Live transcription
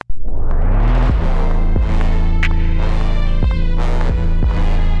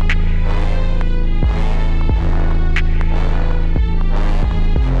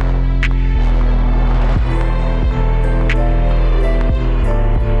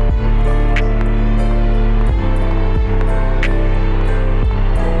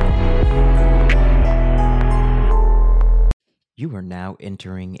now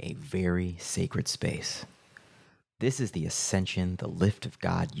entering a very sacred space. This is the Ascension, the Lift of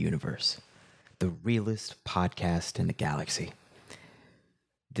God universe, the realest podcast in the galaxy.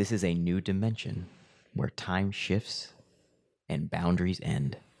 This is a new dimension where time shifts and boundaries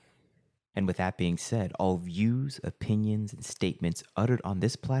end. And with that being said, all views, opinions, and statements uttered on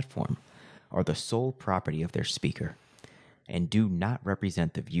this platform are the sole property of their speaker and do not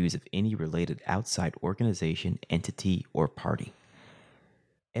represent the views of any related outside organization, entity, or party.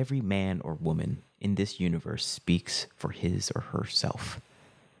 Every man or woman in this universe speaks for his or herself,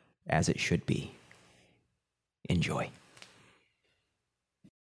 as it should be. Enjoy.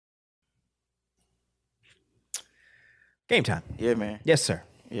 Game time. Yeah, man. Yes, sir.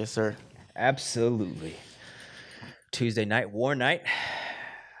 Yes, sir. Absolutely. Tuesday night, war night.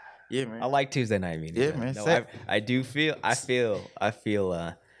 Yeah, man. I like Tuesday night meetings. Yeah, man. No, I do feel. I feel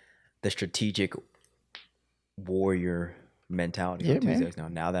the strategic warrior mentality Yeah, on man. Tuesdays now.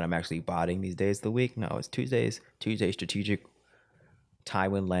 Now that I'm actually bodying these days of the week, no, it's Tuesdays. Tuesday strategic.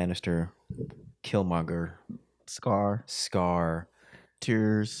 Tywin Lannister, Killmonger, Scar.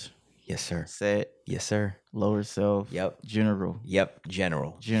 Tears. Yes, sir. Set. Yes, sir. Lower self. Yep. General. Yep.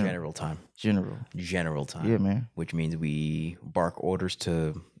 General time. General time. Yeah, man. Which means we bark orders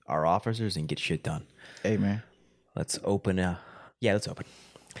to our officers and get shit done. Hey, man. Let's open. Let's open.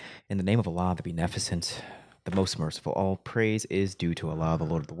 In the name of Allah, the Beneficent, the Most Merciful, all praise is due to Allah, the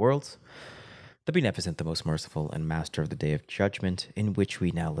Lord of the worlds, the Beneficent, the Most Merciful, and Master of the Day of Judgment, in which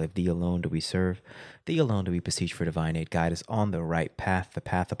we now live. Thee alone do we serve. Thee alone do we beseech for divine aid. Guide us on the right path, the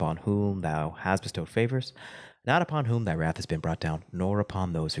path upon whom thou hast bestowed favors, not upon whom thy wrath has been brought down, nor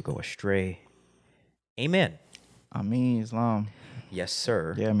upon those who go astray. Amen. Islam. Yes,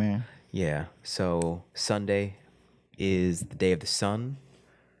 sir. Yeah, man. Yeah. So Sunday is the day of the sun.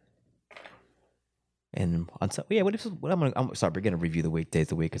 And on I'm gonna review the weekdays of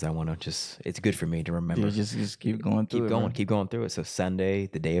the week because I want to it's good for me to remember. Yeah, just keep going through Keep going through it. So Sunday,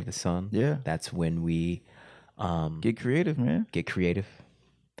 the day of the sun. Yeah. That's when we get creative, man. Get creative.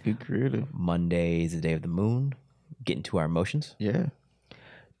 Monday is the day of the moon. Get into our emotions. Yeah.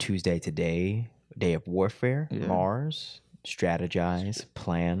 Tuesday, today, day of warfare. Yeah. Mars. Strategize.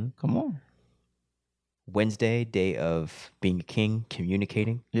 Plan. Come on. Wednesday, day of being a king,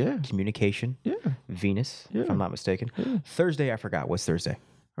 communicating. Yeah. Communication. Yeah. Venus, Yeah. if I'm not mistaken. Yeah. Thursday, I forgot. What's Thursday?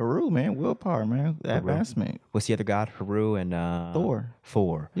 Haru, man. Willpower, man. Advancement. What's the other god? Haru and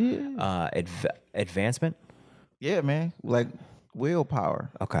Thor. Yeah. Advancement. Yeah, man. Like willpower.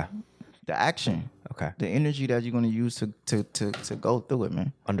 Okay. The action. Okay. The energy that you're gonna use to go through it,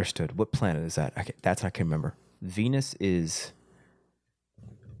 man. Understood. What planet is that? I can remember. Venus is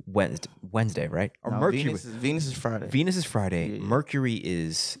Wednesday, right? Or No, Mercury. Venus is Friday. Venus is Friday. Yeah. Mercury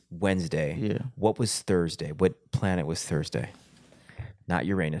is Wednesday. Yeah. What was Thursday? What planet was Thursday? Not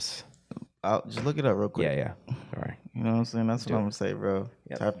Uranus. I'll just look it up real quick. Yeah. All right. You know what I'm saying? That's what I'm gonna say, bro.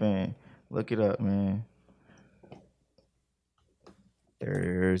 Yep. Type in, look it up, man.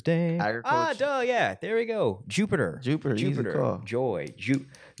 Thursday. Agriculture. Yeah. There we go. Jupiter. Easy call. Joy.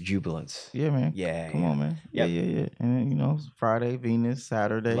 Jubilance. Yeah, man. Yeah. Come on, man. Yep. Yeah. And then, Friday, Venus,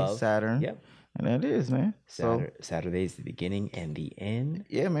 Saturday, Love. Saturn. Yep. And that is, man. Saturday is the beginning and the end.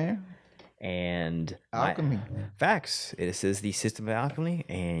 Yeah, man. And Alchemy. Facts. It says the system of alchemy,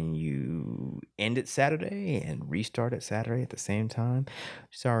 and you end it Saturday and restart it Saturday at the same time.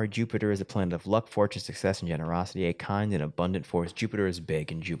 Sorry, Jupiter is a planet of luck, fortune, success, and generosity, a kind and abundant force. Jupiter is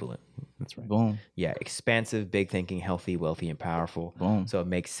big and jubilant. That's right. Boom. Yeah, expansive, big thinking, healthy, wealthy, and powerful. Boom. So it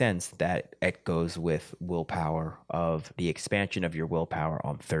makes sense that it goes with willpower, of the expansion of your willpower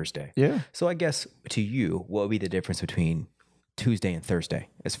on Thursday. Yeah. So I guess to you, what would be the difference between Tuesday and Thursday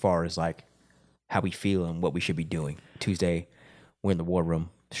as far as like how we feel and what we should be doing? Tuesday, we're in the war room,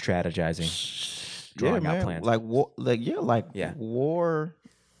 strategizing, drawing out plans. Like war.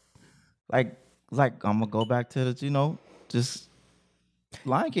 Like I'm gonna go back to the, just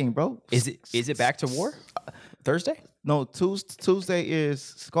Lion King, bro. Is it back to war? Thursday? No, Tuesday is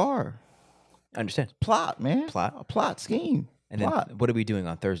Scar. Understand. Plot, man. Plot scheme. And then Plot. what are we doing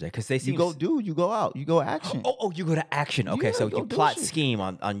on Thursday? Because they seem You go out. You go action. Oh, you go to action. Okay, Yeah, so go you do plot shit. scheme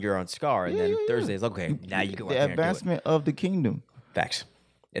on your own Scar, and then Thursday is okay. Now you go out The there and do it. advancement of the kingdom Facts.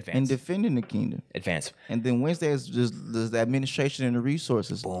 Advance. and defending the kingdom. Advance. And then Wednesday is just the administration and the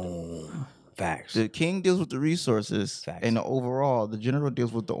resources. Boom. Facts. The king deals with the resources, Facts. and the overall, the general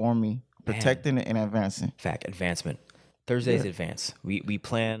deals with the army, protecting it and advancing. Fact. Advancement. Thursday's advance. We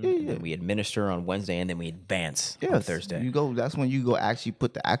plan, and then we administer on Wednesday, and then we advance on Thursday. That's when you go actually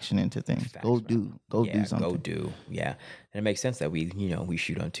put the action into things. Facts, Go bro. do something. Go do. Yeah. And it makes sense that we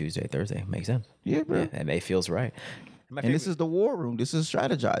shoot on Tuesday, Thursday. Makes sense. Yeah, bro. Yeah, it feels right. And this is the war room. This is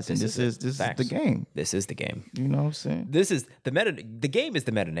strategizing. This is the game. This is the game. You know what I'm saying? This is the meta. The game is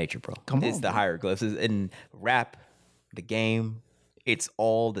the meta nature, bro. It's the bro. hieroglyphs. In rap, the game, it's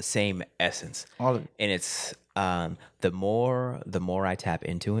all the same essence. All of it. And it's the more I tap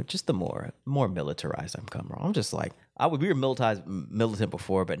into it, just the more militarized I'm become, bro. I'm just like we were militant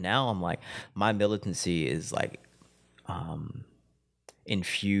before, but now I'm like my militancy is like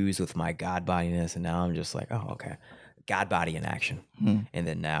infused with my God bodiness, and now I'm just like, oh, okay, God body in action. And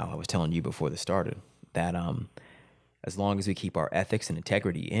then now I was telling you before this started that as long as we keep our ethics and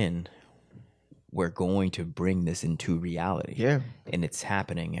integrity in, we're going to bring this into reality. Yeah. And it's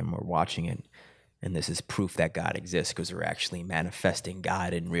happening, and we're watching it. And this is proof that God exists because we're actually manifesting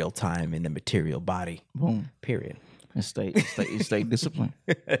God in real time in the material body. Boom. Period. And stay disciplined.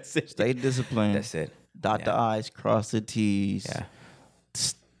 That's it. Stay disciplined. That's it. Dot the I's, cross the T's. Yeah.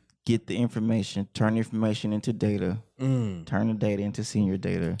 Get the information. Turn the information into data. Turn the data into senior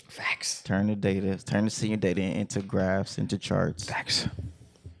data. Facts. Turn the senior data into graphs, into charts. Facts.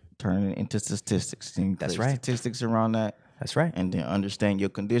 Turn it into statistics. And That's create right. Statistics around that. That's right. And then understand your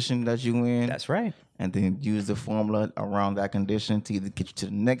condition that you in. That's right. And then use the formula around that condition to either get you to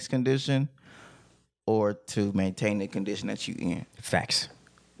the next condition or to maintain the condition that you in. Facts.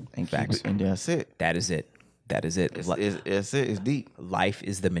 And Facts. keep it, and that's it. That is it. That is it. That's it. It's deep. Life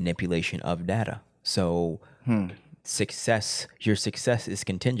is the manipulation of data. So your success is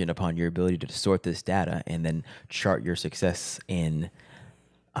contingent upon your ability to sort this data and then chart your success in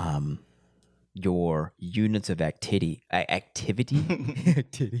your units of activity,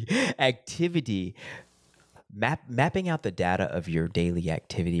 mapping out the data of your daily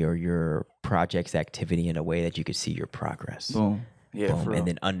activity or your project's activity in a way that you could see your progress. Boom. Yeah, Boom. for real. And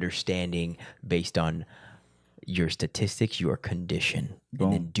then understanding based on your statistics, your condition,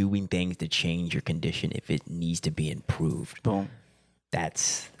 and then doing things to change your condition if it needs to be improved. Boom.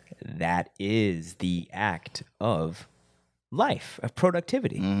 That is the act of life, of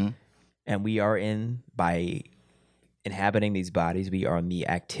productivity. And we are by inhabiting these bodies, we are in the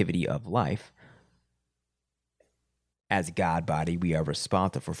activity of life. As God body, we are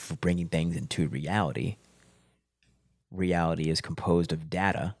responsible for bringing things into reality. Reality is composed of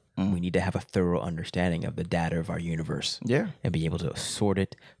data. We need to have a thorough understanding of the data of our universe. Yeah. And be able to sort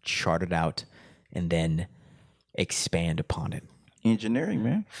it, chart it out, and then expand upon it. Engineering,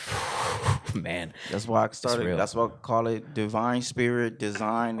 man. Man, That's why I real. started. That's why I call it divine spirit,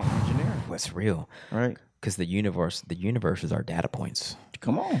 design, and engineering. what's real? Right. Because the universe is our data points.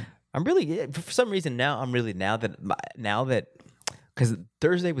 Come on. I'm really, for some reason now that because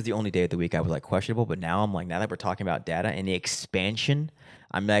Thursday was the only day of the week I was like questionable, but now I'm like, now that we're talking about data and the expansion,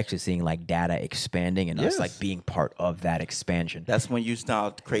 I'm actually seeing like data expanding and us like being part of that expansion. That's when you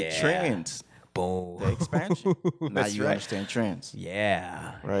start to create trends. Boom. The expansion. Now That's you right. understand trends.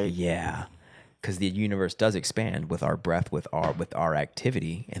 Yeah. Right. Yeah. Because the universe does expand with our breath, with our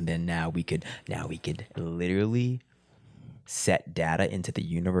activity, and then now we could literally set data into the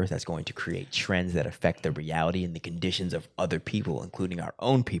universe that's going to create trends that affect the reality and the conditions of other people, including our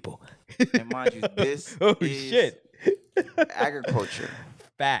own people. And mind you, this is shit. agriculture.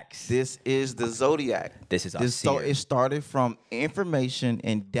 Facts. This is the zodiac. This is our seer. It started from information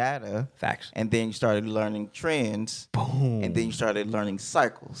and data. Facts. And then you started learning trends. Boom. And then you started learning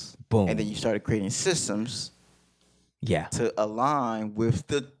cycles. Boom. And then you started creating systems Yeah. to align with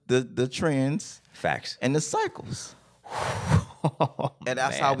the trends Facts. and the cycles. And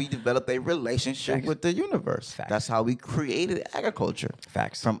that's how we developed a relationship Facts. with the universe. Facts. That's how we created agriculture.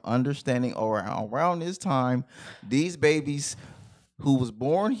 Facts. From understanding around this time, these babies who was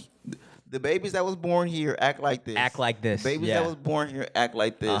born, the babies that was born here act like this. Act like this, The babies yeah. that was born here act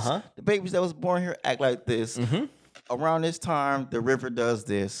like this. Uh-huh. The babies that was born here act like this. Around this time, the river does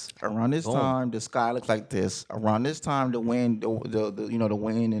this. Around this time, the sky looks like this. Around this time, the wind, the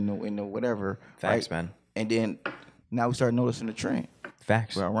wind and the whatever. Facts, right? man. And then now we start noticing the trend.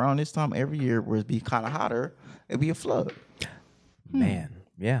 Facts. Well, around this time every year, where it'd be kind of hotter, it'd be a flood. Man.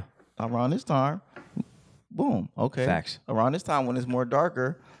 Yeah. Around this time, boom. Okay. Facts. Around this time when it's more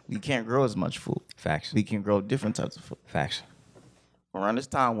darker, we can't grow as much food. Facts. We can grow different types of food. Facts. Around this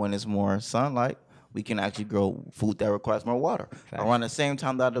time when it's more sunlight, we can actually grow food that requires more water. Facts. Around the same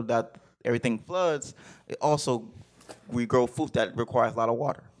time that everything floods, we grow food that requires a lot of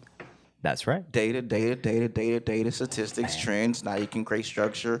water. That's right. Data, statistics, trends. Now you can create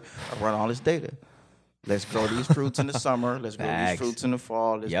structure around all this data. Let's grow these fruits in the summer. Let's grow these Facts. fruits in the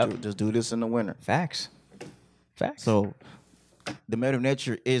fall. Let's do this in the winter. Facts. Facts. So the meta of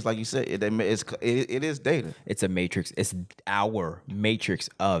nature is, like you said, it is data. It's a matrix. It's our matrix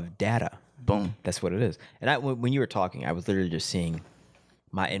of data. Boom. That's what it is. And when you were talking, I was literally just seeing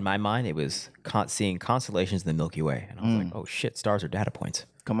in my mind, it was seeing constellations in the Milky Way, and I was like, oh shit, stars are data points.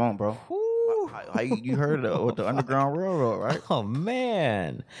 Come on, bro. You heard of the Underground Railroad, right? Oh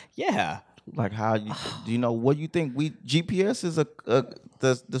man, yeah. Like how do you know what you think? GPS is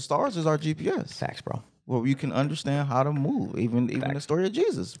the stars is our GPS. Facts, bro. Where you can understand how to move. Even the story of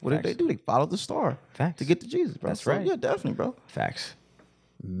Jesus. What did they do? They followed the star to get to Jesus, bro. That's right. Yeah, definitely, bro. Facts.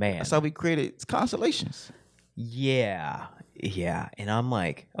 Man. That's how we created constellations. Yeah. And I'm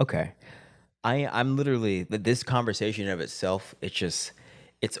like, okay. I'm literally, this conversation of itself, it's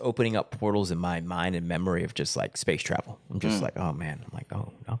opening up portals in my mind and memory of just like space travel. I'm just like, oh man. I'm like,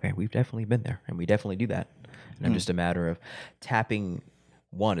 oh, okay, we've definitely been there and we definitely do that. And I'm just a matter of tapping.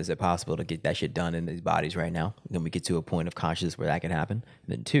 One, is it possible to get that shit done in these bodies right now? And then we get to a point of consciousness where that can happen.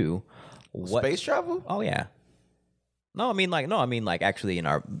 And then two, what space travel? Oh yeah. No, I mean like actually in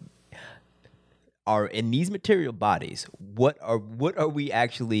our in these material bodies, what are we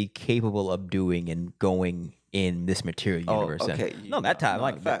actually capable of doing and going in this material universe? Oh, okay. No, that time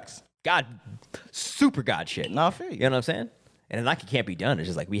like facts. God, super God shit. No, I feel you. You know what I'm saying? And like it can't be done. It's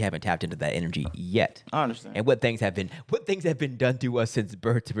just like we haven't tapped into that energy yet. I understand. And what things have been done to us since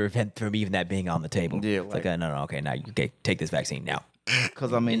birth to prevent from even that being on the table? Yeah, it's like no, okay, now you take this vaccine now.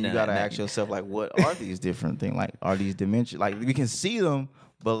 Because I mean, you gotta ask yourself like, what are these different things? Like, are these dimensions? Like, we can see them,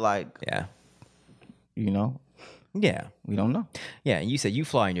 but like, yeah, you know, yeah, we don't know. Yeah, and you said you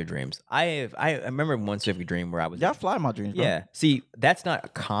fly in your dreams. I remember one specific dream where I was. Yeah, I fly in my dreams. Bro. Yeah, see, that's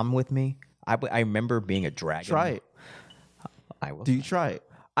not common with me. I remember being a dragon. Try it. I will. Do you try it?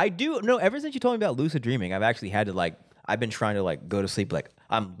 I do. No, ever since you told me about lucid dreaming, I've actually had to I've been trying to go to sleep like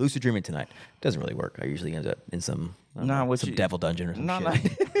I'm lucid dreaming tonight. It doesn't really work. I usually end up in some devil dungeon or some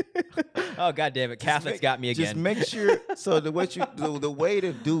shit. Oh god damn it, Catholics got me again. Just make sure. So the way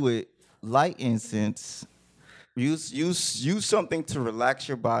to do it, light incense. Use something to relax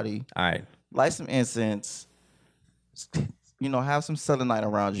your body. All right. Light some incense. Have some selenite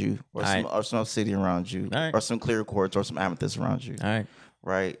around you, or some obsidian around you, or some clear quartz, or some amethyst around you. All right.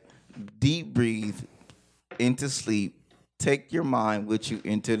 Right. Deep breathe into sleep. Take your mind with you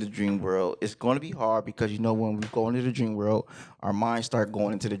into the dream world. It's going to be hard because when we go into the dream world, our minds start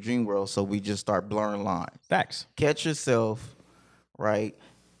going into the dream world, so we just start blurring lines. Facts. Catch yourself, right,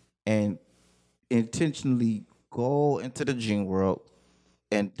 and intentionally go into the dream world,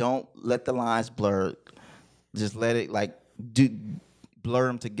 and don't let the lines blur. Just let it blur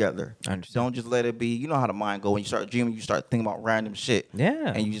them together. I understand. Don't just let it be. You know how the mind go when you start dreaming. You start thinking about random shit.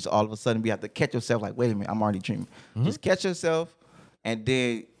 Yeah. And you just all of a sudden you have to catch yourself. Like, wait a minute, I'm already dreaming. Mm-hmm. Just catch yourself, and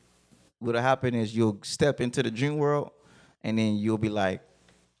then what'll happen is you'll step into the dream world, and then you'll be like,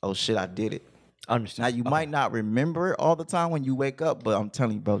 oh shit, I did it. Understand. Now you might not remember it all the time when you wake up, but I'm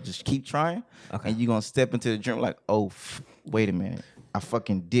telling you, bro, just keep trying. Okay. And you're gonna step into the dream like, oh, wait a minute, I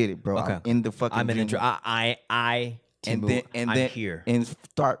fucking did it, bro. Okay. I'm in the fucking. I'm in dream. I'm here and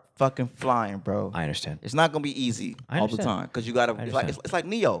start fucking flying, bro. I understand. It's not gonna be easy all the time because you gotta. It's like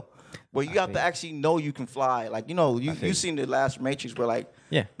Neo, where you have to actually know you can fly. Like you seen the last Matrix where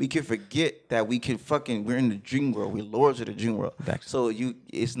we can forget that we're in the dream world. We're lords of the dream world. Facts. So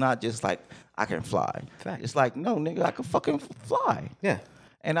it's not just like I can fly. Facts. It's like no nigga, I can fucking fly. Yeah.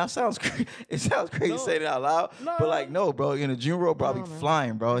 And that sounds crazy. It sounds crazy saying it out loud, but no, bro. In the dream world, bro, I'll be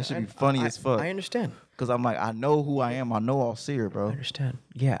flying, bro. It should be funny as fuck. I understand. Because I'm like, I know who I am. I know I'll see her, bro. I understand.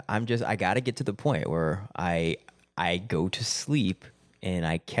 Yeah, I got to get to the point where I go to sleep and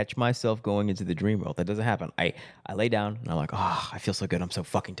I catch myself going into the dream world. That doesn't happen. I lay down and I'm like, oh, I feel so good. I'm so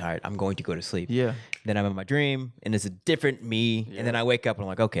fucking tired. I'm going to go to sleep. Yeah. Then I'm in my dream and it's a different me. Yeah. And then I wake up and I'm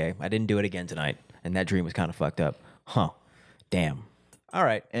like, okay, I didn't do it again tonight. And that dream was kind of fucked up. Huh. Damn. All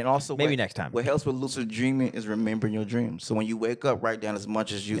right. And also, maybe next time. What helps with lucid dreaming is remembering your dreams. So when you wake up, write down as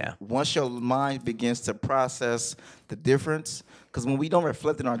much as you. Yeah. Once your mind begins to process the difference, because when we don't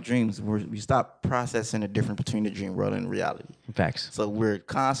reflect in our dreams, we stop processing the difference between the dream world and reality. Facts. So we're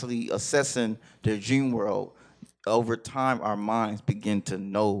constantly assessing the dream world. Over time, our minds begin to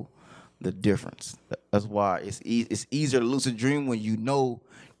know the difference. That's why it's easier to lucid dream when you know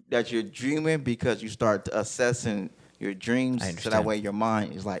that you're dreaming, because you start assessing your dreams, so that way your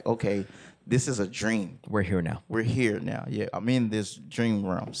mind is like, okay, this is a dream. We're here now. We're here now. Yeah, I'm in this dream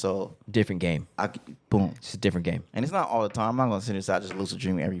realm. So different game. Boom. It's a different game. And it's not all the time. I'm not gonna sit inside just lucid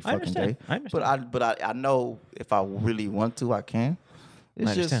dreaming every fucking day. I understand. But I know if I really want to, I can.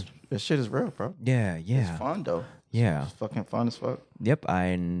 It's just this shit is real, bro. Yeah. It's fun though. Yeah. It's fucking fun as fuck. Yep.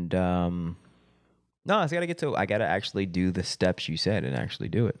 And no, I gotta actually do the steps you said and actually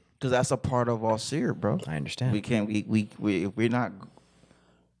do it. Because that's a part of our seer, bro. I understand. We can't. We're not.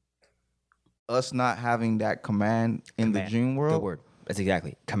 us not having that command in the Command. dream world. Good word. That's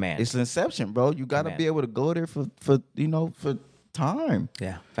exactly command. It's inception, bro. You got to Command. be able to go there for for time.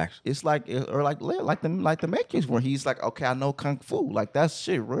 Yeah, facts. It's like the Matrix where he's like, okay, I know kung fu. Like that's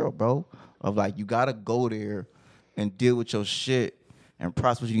shit real, bro. Of like you got to go there and deal with your shit and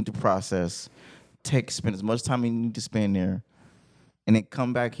process what you need to process. Spend as much time as you need to spend there, and then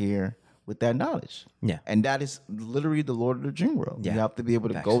come back here with that knowledge. Yeah. And that is literally the Lord of the Dream World. Yeah. You have to be able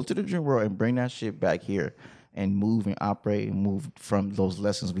to Facts. go to the Dream World and bring that shit back here and move and operate and move from those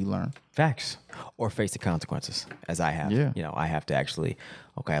lessons we learned. Facts. Or face the consequences, as I have. Yeah. You know, I have to actually,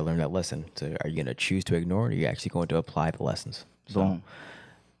 okay, I learned that lesson. So are you going to choose to ignore it, or are you actually going to apply the lessons? Boom.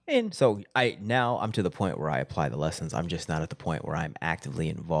 And so now I'm to the point where I apply the lessons. I'm just not at the point where I'm actively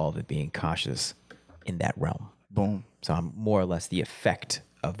involved in being cautious in that realm. Boom. So I'm more or less the effect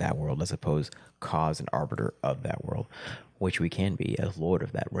of that world as opposed cause and arbiter of that world, which we can be as Lord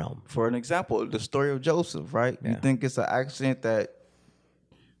of that realm. For an example, the story of Joseph, right? You Yeah. think it's an accident that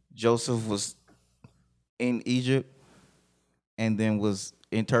Joseph was in Egypt and then was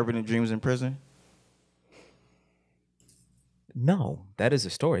interpreting dreams in prison? No, that is a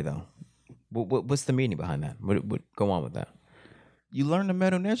story though. What's the meaning behind that? What go on with that? You learn the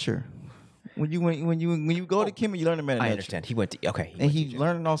meta nature. When you go to Kim, you learn the meta nature. I understand. He went to And went to he Egypt.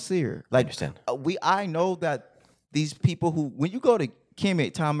 learned all seer. Like understand. I know that these people who when you go to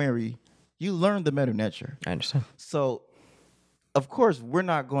Kemet, Tom Mary, you learn the meta nature. I understand. So of course we're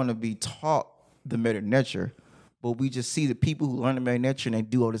not going to be taught the meta nature, but we just see the people who learn the meta nature and they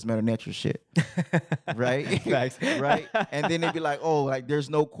do all this meta nature shit. Right? Facts. Right? And then they be like, oh, like there's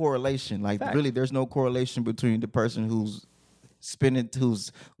no correlation. Like Facts. really there's no correlation between the person who's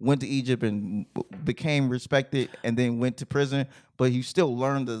went to Egypt and became respected and then went to prison, but you still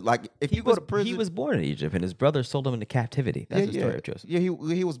learn if you go to prison. He was born in Egypt, and his brother sold him into captivity. That's the story of Joseph. Yeah,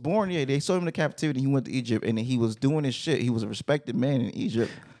 he was born. Yeah, they sold him to captivity. He went to Egypt, and then he was doing his shit. He was a respected man in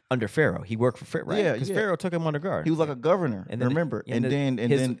Egypt. Under Pharaoh, he worked for Pharaoh, right? Yeah, because yeah. Pharaoh took him under guard. He was like a governor. And then, remember, and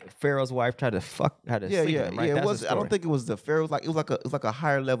then Pharaoh's wife tried to sleep with him. Right? It That's was. the I don't story. think it was the Pharaoh. It was like a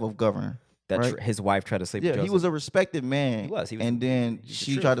higher level of governor. Right? His wife tried to sleep Yeah, with Joseph. he was a respected man. He was. And then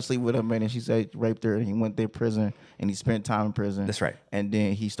she tried to sleep with him, and then she said raped her, and he went to prison, and he spent time in prison. That's right. And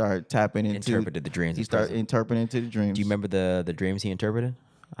then he started tapping into Interpreted the dreams He in started prison. interpreting into the dreams. Do you remember the dreams he interpreted?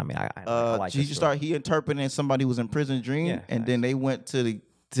 I mean, I like this story. He interpreted somebody who was in prison dream, Yeah, and then they went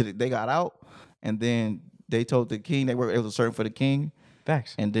they got out, and then they told the king it was serving for the king.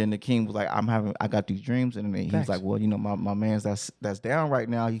 Facts. And then the king was like, I got these dreams. And then he was Facts. like, well, my man's that's down right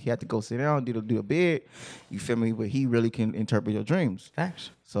now. He had to go sit down, do a bid. You feel me? But he really can interpret your dreams.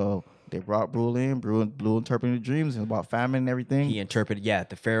 Facts. So they brought Brule in. Blue interpreted the dreams and about famine and everything. He interpreted,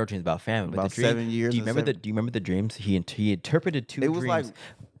 the Pharaoh dreams about famine. But About the dream, 7 years Do you and remember seven- Do you remember the dreams? He interpreted two It dreams. was like-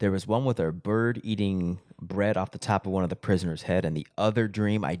 There was one with a bird eating bread off the top of one of the prisoners' head, and the other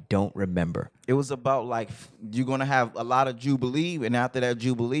dream I don't remember. It was about like you're gonna have a lot of jubilee, and after that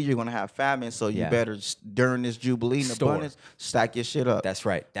jubilee, you're gonna have famine. So you Yeah. better during this jubilee and Store. abundance, stack your shit up. That's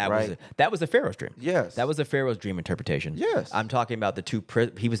right. That Right. was the Pharaoh's dream. Yes. That was the Pharaoh's dream interpretation. Yes. I'm talking about the two.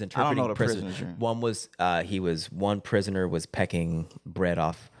 He was interpreting know the prisoners. prisoner's dream. One was one prisoner was pecking bread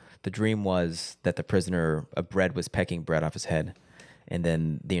off. The dream was that the prisoner of bread was pecking bread off his head. And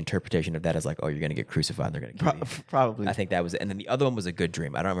then the interpretation of that is like, oh, you're going to get crucified. They're going to kill you. Probably. I think that was it. And then the other one was a good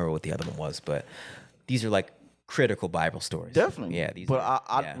dream. I don't remember what the other one was, but these are like critical Bible stories. Definitely. Yeah.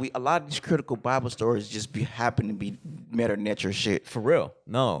 A lot of these critical Bible stories just happen to be meta nature shit. For real.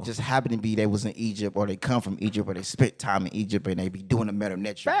 No. Just happen to be they was in Egypt or they come from Egypt or they spent time in Egypt and they be doing the meta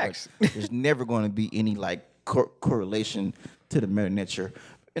nature. Facts. There's never going to be any like correlation to the meta nature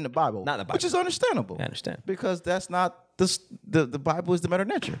in the Bible. Not in the Bible. Which is understandable. I understand. Because that's not the Bible is the meta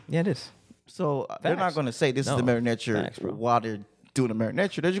nature. Yeah, it is. So they're not Facts. going to say this is No. the meta nature Facts, bro. while they're doing the meta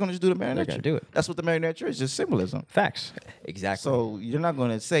nature. They're just going to do the meta They're nature. gonna do it. That's what the meta nature is, just symbolism. Facts. Exactly. So you're not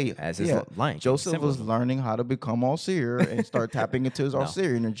going to say, As his Lion King, Joseph was symbolism. learning how to become all seer and start tapping into his all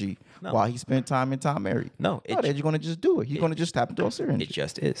seer energy No. while he spent time in Tom Mary. No, they're just going to just do it. He's going to just tap into all seer energy. It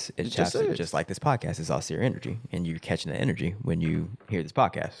just is. It just just is. just like this podcast is all seer energy, and you're catching the energy when you hear this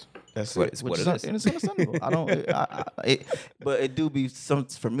podcast. That's what it. it's Which what is it is. And it's understandable. I don't. But it do be some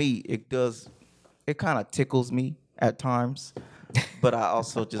for me. It does. It kind of tickles me at times, but I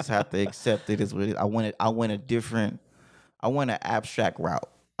also just have to accept it as what it is. I went a different. I went an abstract route.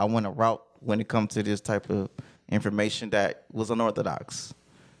 I went a route when it comes to this type of information that was unorthodox.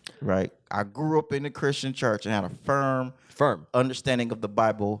 Right. I grew up in the Christian church and had a firm understanding of the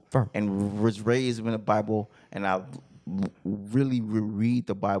Bible, and was raised in the Bible, and I really read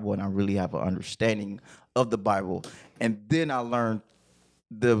the Bible, and I really have an understanding of the Bible. And then I learned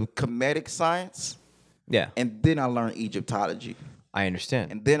the Kemetic science, Yeah, and then I learned Egyptology. I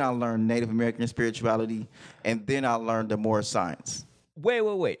understand. And then I learned Native American spirituality, and then I learned the more science.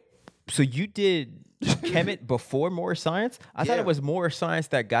 Wait. So you did Kemet before more science? I thought Yeah. it was more science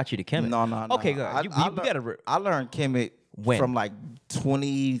that got you to Kemet. No. Okay, good. You gotta. I learned Kemet When? from like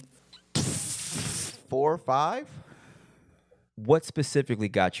 24, 5. What specifically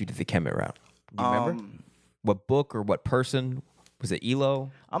got you to the Kemet route? Do you remember? What book or what person? Was it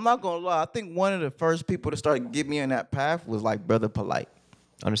Elo? I'm not gonna lie. I think one of the first people to start getting me in that path was like Brother Polite.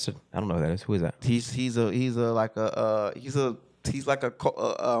 Understood. I don't know who that is. Who is that? He's like a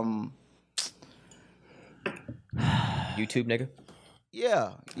YouTube nigga?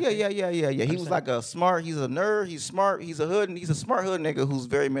 Yeah. He was like he's a nerd, he's smart, he's a smart hood nigga who's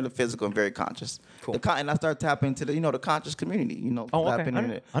very metaphysical and very conscious. Cool. And I started tapping into the concious community, Oh, okay. tapping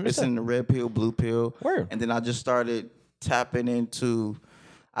in it. It's Understood. in the red pill, blue pill. Word. And then I just started tapping into,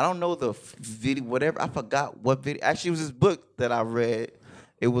 I don't know the video, whatever, I forgot what video. Actually, it was this book that I read.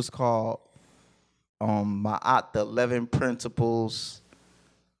 It was called Ma'at, the 11 Principles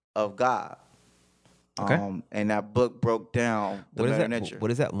of God. Okay. And that book broke down the What is Mother that? Nature. What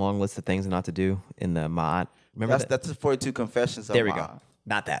is that long list of things not to do in the Ma'at? Remember that? That's the 42 Confessions of There we Ma'at. go.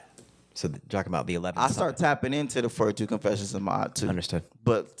 Not that. So talking about the 11. I start tapping into the 42 Confessions of Ma'at too. Understood.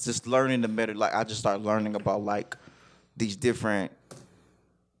 But just learning the meta, like I just started learning about like these different,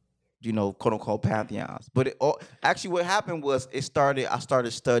 quote unquote pantheons. But actually, what happened was I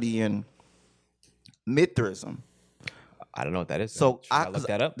started studying Mithraism. I don't know what that is. So Should I look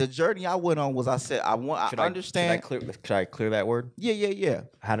that up? The journey I went on was I understand. Should I clear that word? Yeah.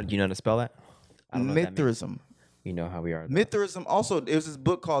 How did you know how to spell that? I don't know what that means. Mithraism. You know how we are. Mithraism also, there was this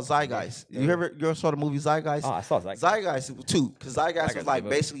book called Zeitgeist. You ever saw the movie Zeitgeist? Oh, I saw Zeitgeist. Zeitgeist too, because Zeitgeist was like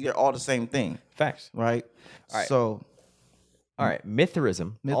basically they're all the same thing, Facts. right? All right. So All right,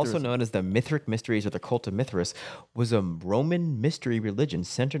 Mithraism, also Mithraism. known as the Mithric Mysteries or the Cult of Mithras, was a Roman mystery religion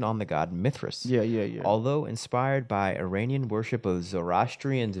centered on the god Mithras. Yeah. Although inspired by Iranian worship of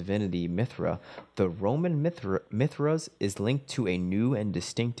Zoroastrian divinity Mithra, the Roman Mithras is linked to a new and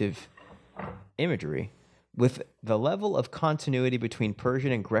distinctive imagery. With the level of continuity between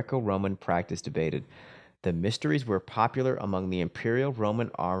Persian and Greco-Roman practice debated, the mysteries were popular among the Imperial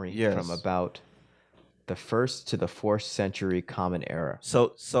Roman army Yes. from about the 1st to the 4th century Common Era.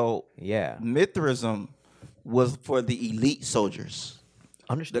 So Yeah. Mithraism was for the elite soldiers.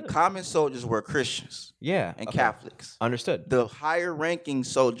 The Understood. common soldiers were Christians Yeah. and okay. Catholics. Understood. The higher ranking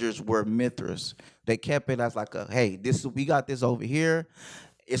soldiers were Mithras. They kept it as like we got this over here.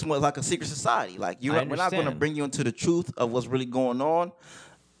 It's more like a secret society. Like we're not going to understand. bring you into the truth of what's really going on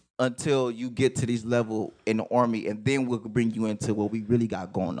until you get to this level in the army, and then we'll bring you into what we really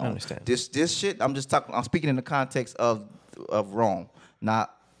got going on. I understand. This shit. I'm speaking in the context of Rome,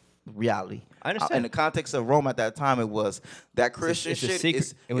 not reality. I understand. In the context of Rome at that time, it was that Christian It's a shit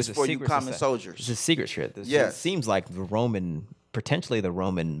secret- it was is a for you secret common society. soldiers. It's a secret shit. Yes. It seems like potentially the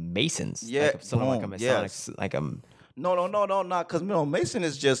Roman Masons. Yeah, Like someone like a boom, Masonic, yes. like a No, not because Mason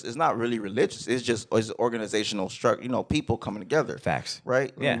is it's not really religious. It's organizational structure. People coming together. Facts.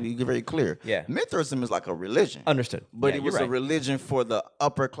 Right? Yeah. You get very clear. Yeah. Mithraism is like a religion. Understood. But Yeah, it you're was a right. religion for the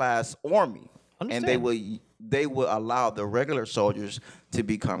upper class army. Understand. And they would allow the regular soldiers to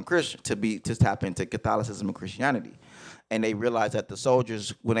become Christian, to tap into Catholicism and Christianity. And they realized that the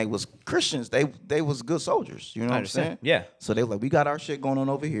soldiers, when they was Christians, they was good soldiers. You know what I'm understand. saying? Yeah. So they were like, we got our shit going on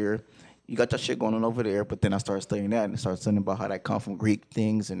over here. You got your shit going on over there. But then I started studying that and started studying about how that come from Greek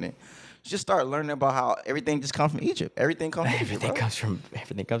things. And then just started learning about how everything just comes from Egypt. Everything comes from Egypt. everything bro. comes from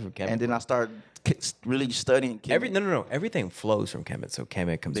Kemet. And then I started really studying Kemet. No. Everything flows from Kemet. So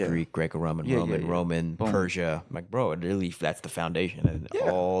Kemet comes Yeah. Greek, Greco-Roman, Yeah, Roman, yeah, yeah. Roman, Boom. Persia. Like, bro, really, that's the foundation. And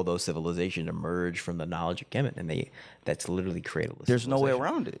Yeah. all those civilizations emerge from the knowledge of Kemet, and that's literally created. a There's no way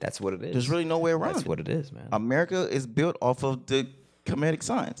civilization. around it. That's what it is. There's really no way around That's it. what it is, man. America is built off of the Kemetic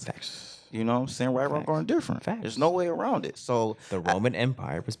science. Facts. You know what I'm saying? Right, wrong, Facts. or indifferent. Facts. There's no way around it. So The Roman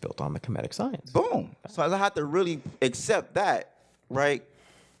Empire was built on the Kemetic science. boom. So I had to really accept that, right?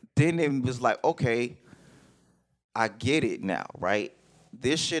 Then it was like, okay, I get it now, right?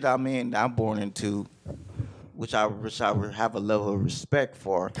 This shit I'm born into, which I have a level of respect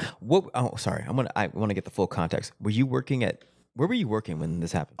for. What? Oh, sorry. I want to get the full context. Where were you working when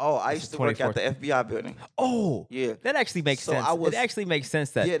this happened? Oh, I This used is to work at 24 the FBI building. Oh, Yeah. That actually makes So sense. it actually makes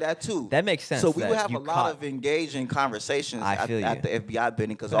sense that. Yeah, that too. That makes sense. So we that would have you a lot caught- of engaging conversations I at feel the you. FBI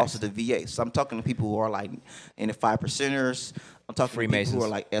building because also the VA. So I'm talking to people who are like in the 5%ers, I'm talking to people who Freemasons. are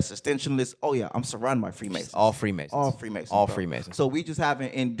like existentialists. Oh yeah, I'm surrounded by Freemasons. All Freemasons. All Freemasons. All bro. Freemasons. So we just have an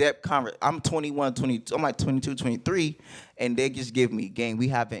in-depth conversation. I'm 21, 22. I'm like 22, 23, and they just give me game. We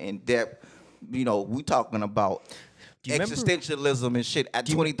have an in-depth. We talking about Do you remember- existentialism and shit at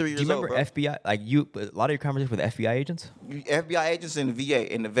 23 Do you years old. remember Bro. FBI? Like a lot of your conversations with FBI agents? FBI agents in the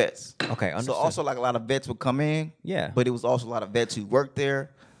VA and the vets. Okay, So understood. also like a lot of vets would come in. Yeah. But it was also a lot of vets who worked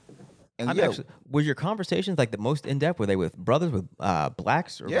there. And I'm actually, was your conversations like the most in depth? Were they with brothers, with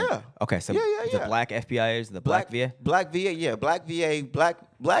blacks? Or Yeah. Okay, so Yeah, the yeah. black FBI agents, the black VA. Black VA, yeah. Black VA,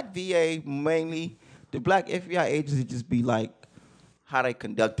 black VA mainly. The black FBI agents would just be like how they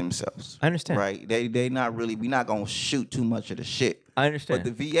conduct themselves. I understand. Right? They not really, we not gonna shoot too much of the shit. I understand.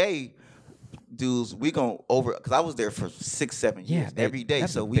 But the VA dudes, we gonna over because I was there for 6-7 years every day.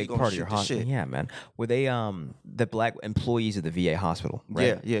 That's So a we big gonna part of shoot your the hospital. shit. Yeah, man. Were they the black employees of the VA hospital?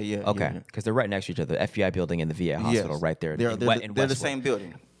 Right? Yeah. Okay, yeah. because they're right next to each other. The FBI building and the VA hospital, Yes. right there. They're, in they're, Wet- the, in they're the Westwood. same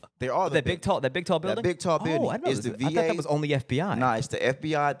building. They're all That big tall building. That big tall building Oh, I know is this. the I thought that VA. was only FBI. Nah, it's the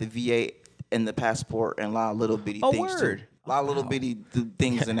FBI, the VA, and the passport, and a lot of little bitty Oh, things word. too. A lot of little Wow. bitty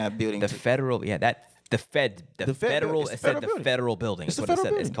things in that building. The too. federal, yeah, the federal. it's It the said federal the building. federal building. It's Is the what federal it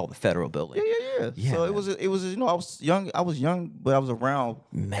said. It's building. called the federal building. Yeah. Yeah, So man. it was I was young. I was young, but I was around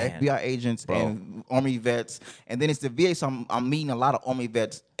Man. FBI agents Bro. and Army vets, and then it's the VA. So I'm meeting a lot of Army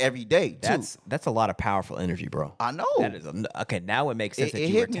vets every day too. That's a lot of powerful energy, bro. I know. That is okay. Now it makes sense It- that it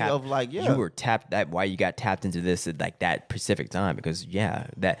you were hit me tapped. of like, yeah. You were tapped. That why you got tapped into this at like that specific time because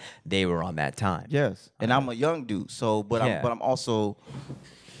that they were on that time. Yes, and I'm a young dude, so Yeah. I'm also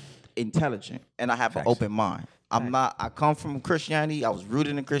intelligent, and I have Facts. an open mind. I'm not. I come from Christianity. I was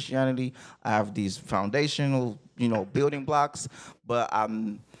rooted in Christianity. I have these foundational, building blocks. But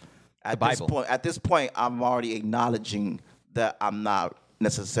I'm at this Bible. point. At this point, I'm already acknowledging that I'm not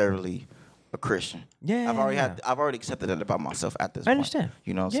necessarily a Christian. Yeah, I've already accepted that about myself at this I point. understand.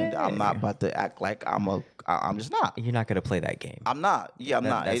 You know what I'm saying? I'm not about to act like I'm just not. You're not gonna play that game. I'm not. Yeah, I'm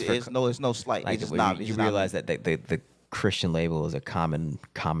not. that's for It's no slight. Like It's just when not. you it's just not realize me. that the Christian label is a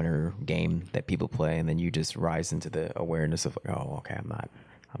commoner game that people play, and then you just rise into the awareness of like, oh, okay, I'm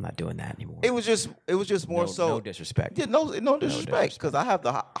not doing that anymore. It was just more so. no disrespect. Yeah, no disrespect, because I have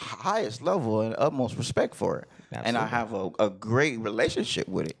the highest level and utmost respect for it, and I Absolutely. have a great relationship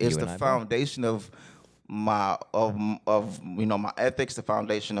with it. It's You the and I both. foundation of my my ethics, the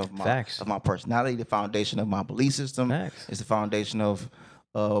foundation of Facts. my personality, the foundation of my belief system. Facts. It's the foundation of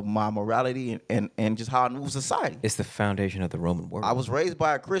my morality and just how I move society. It's the foundation of the Roman world. I was raised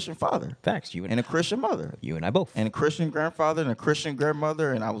by a Christian father Facts. You and a Christian mother. you and I both. And a Christian grandfather and a Christian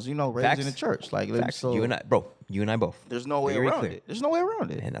grandmother, and I was, raised Facts. in the church. Like, Facts. so You and I both. there's no way Very around clear. it. There's no way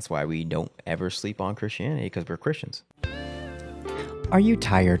around it. And that's why we don't ever sleep on Christianity because we're Christians. Are you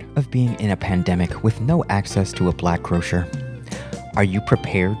tired of being in a pandemic with no access to a black grocer? Are you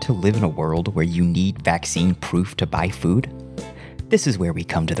prepared to live in a world where you need vaccine proof to buy food? This is where we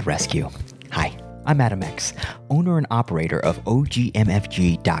come to the rescue. Hi, I'm Adam X, owner and operator of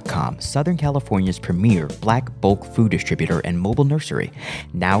OGMFG.com, Southern California's premier black bulk food distributor and mobile nursery,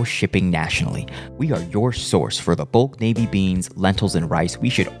 now shipping nationally. We are your source for the bulk navy beans, lentils, and rice we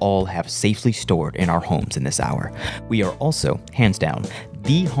should all have safely stored in our homes in this hour. We are also, hands down,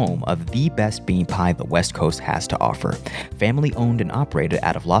 the home of the best bean pie the West Coast has to offer. Family owned and operated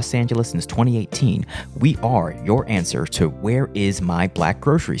out of Los Angeles since 2018, we are your answer to where is my black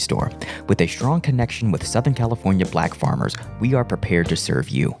grocery store. With a strong connection with Southern California black farmers, we are prepared to serve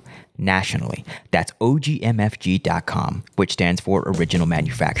you. Nationally, that's OGMFG.com, which stands for Original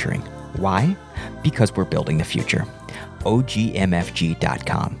Manufacturing. Why? Because we're building the future.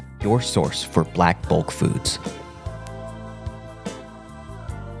 OGMFG.com, your source for black bulk foods.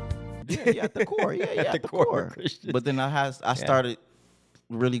 Yeah, at the core. Yeah, at the core, we're core. Christians. But then I started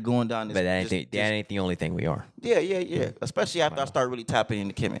really going down this. But that just- ain't the only thing we are. Yeah. Especially after I started really tapping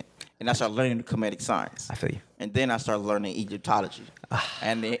into Kemet, and I started learning the Kemetic science. I feel you. And then I started learning Egyptology,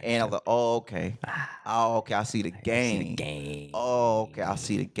 and I was like, oh okay, I see the game. game. Oh, okay, I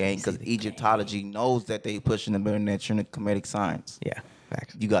see the game because Egyptology knows that they pushing the Mediterranean and Kemetic science. Yeah,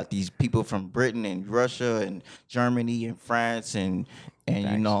 facts. You got these people from Britain and Russia and Germany and France and you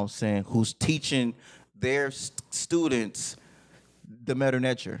Facts. know what I'm saying, who's teaching their students the Meta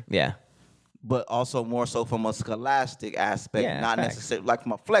Nature, Yeah. but also more so from a scholastic aspect, Yeah, not facts. necessarily like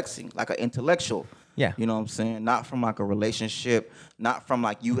from a flexing, like an intellectual. Yeah. You know what I'm saying? Not from like a relationship, not from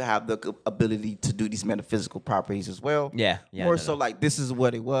like you have the ability to do these metaphysical properties as well. Yeah, More no, so no. like this is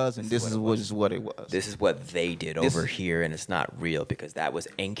what it was and this is what it was. This is what they did This over is- here, and it's not real because that was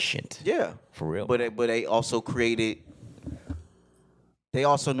ancient. Yeah. For real. But they also created they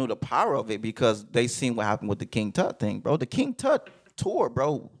also knew the power of it because they seen what happened with the King Tut thing, bro. The King Tut tour,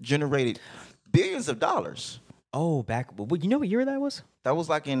 bro, generated billions of dollars. Oh, you know what year that was? That was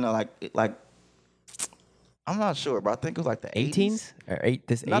like in like I'm not sure, but I think it was like the 18s 80s. or eight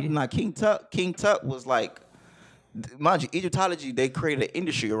this Not, 80s? not King Tut. King Tut was like, mind you, Egyptology. They created an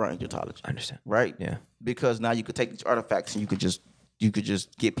industry around Egyptology. I understand. Right? Yeah. Because now you could take these artifacts and you could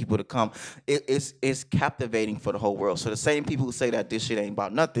just get people to come. It's captivating for the whole world. So the same people who say that this shit ain't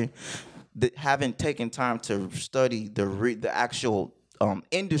about nothing, that haven't taken time to study the actual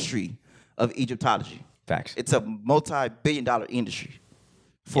industry of Egyptology. Facts. It's a multi-billion-dollar industry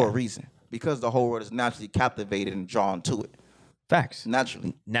for a reason. Because the whole world is naturally captivated and drawn to it. Facts.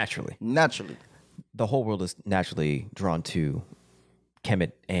 Naturally. Naturally. The whole world is naturally drawn to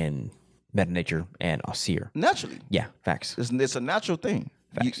Kemet and Meta Nature and Osir. Naturally. Yeah, facts. It's a natural thing.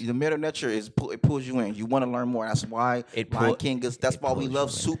 Facts. The Meta Nature it pulls you in. You want to learn more. That's why Lion King is. That's why we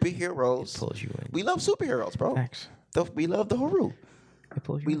love superheroes. It pulls you in. We love superheroes, bro. Facts. We love the Haru. It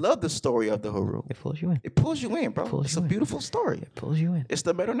pulls you We in. love the story of the Haru. It pulls you in. It pulls you in, bro. pulls It's you a in. beautiful story. It pulls you in. It's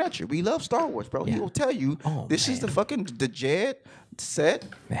the Meta Nature. We love Star Wars, bro. Yeah. He will tell you this is the fucking the Jed set.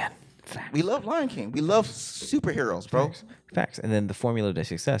 Man, facts. We love Lion King. We love superheroes, bro. Facts. And then the formula to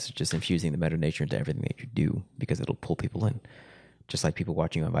success is just infusing the Meta Nature into everything that you do because it'll pull people in. Just like people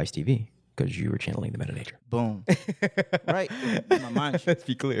watching on Vice TV because you were channeling the Meta Nature. Boom. Right? In my mind. Let's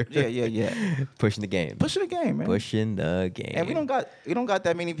be clear. Yeah. Pushing the game. Pushing the game, man. Pushing the game. And we don't got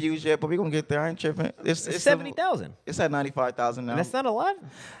that many views yet, but we're gonna get there. I ain't tripping. It's 70,000. It's at 95,000 now. And that's not a lot.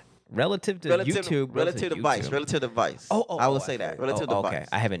 Relative to YouTube. Relative to Vice. Relative to Vice. I would say that. Relative to okay. Vice.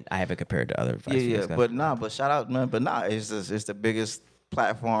 I haven't compared to other Vice. Yeah, videos. but shout out, man. But it's the biggest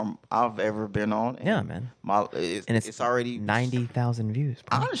platform I've ever been on. And Yeah, man. It's already 90,000 views.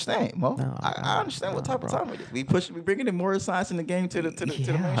 Bro. I understand, Mo. I understand what type of time it is. We bringing in more science in the game to the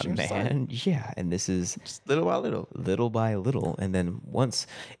mainstream society. Man. Yeah, and this is Just little by little. and then once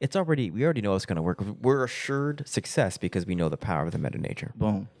we already know it's going to work. We're assured success because we know the power of the Meta Nature.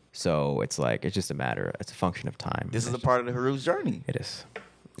 Boom. So it's like it's just it's a function of time. This is a part of the Haru's journey. It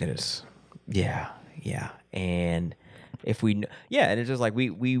is. Yeah. And if and it's just like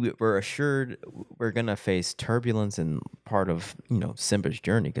we were assured we're gonna face turbulence and part of Simba's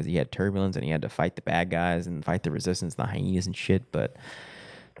journey because he had turbulence and he had to fight the bad guys and fight the resistance, the hyenas and shit. But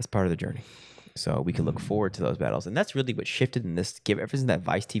that's part of the journey. So we can look forward to those battles, and that's really what shifted in this. Ever since that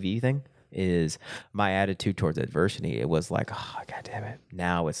Vice TV thing is my attitude towards adversity. It was like, oh god damn it.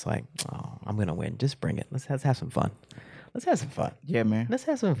 Now it's like, oh, I'm gonna win. Just bring it. Let's have some fun. Yeah, man. Let's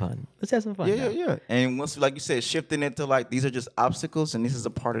have some fun. Yeah. And once, like you said, shifting into like these are just obstacles, and this is a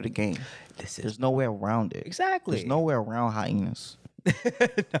part of the game. There's no way around it. Exactly. There's no way around hyenas.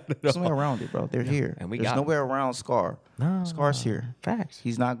 There's no way around it, bro. They're here. And There's no way around Scar. No. Scar's here. Facts.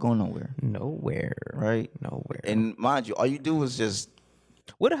 He's not going nowhere. Nowhere. Right? Nowhere. And mind you, all you do is just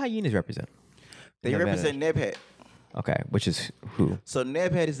What do hyenas represent? they represent Nebhet. Okay, which is who? So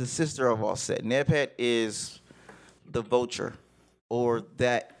Nebhet is the sister of Aset. Nebhet is the vulture, or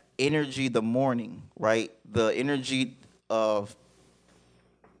that energy, the morning, right? The energy of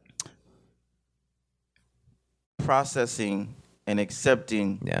processing and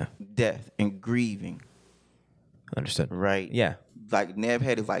accepting death and grieving, Understood. right? Yeah. Like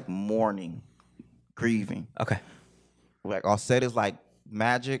Nebhet is like mourning, grieving. Okay. Like Aset is like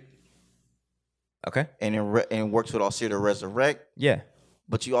magic, Okay. and it works with Osir to resurrect. Yeah.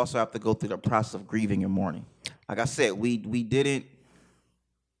 But you also have to go through the process of grieving and mourning. Like I said, we didn't.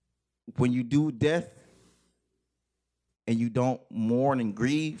 When you do death and you don't mourn and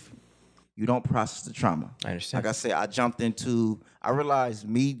grieve, you don't process the trauma. I understand. Like I said, I realized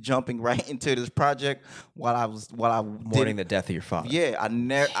me jumping right into this project while I Mourning the death of your father. Yeah,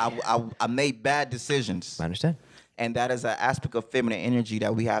 I made bad decisions. I understand. And that is an aspect of feminine energy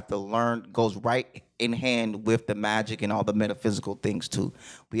that we have to learn, goes right in hand with the magic and all the metaphysical things too.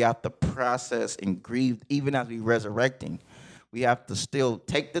 We have to process and grieve, even as we resurrecting. We have to still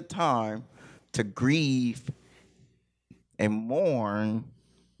take the time to grieve and mourn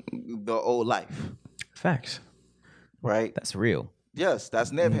the old life. Facts. Right? That's real. Yes,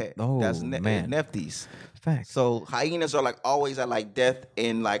 that's Nebhet. Oh, That's man. Nephthys. Facts. So hyenas are like always at like death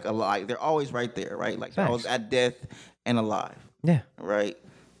and like alive. They're always right there, right? Like they're always at death and alive. Yeah. Right?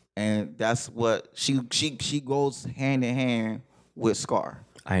 And that's what she goes hand in hand with Scar.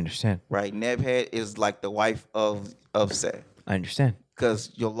 I understand. Right? Nebhet is like the wife of Set. I understand.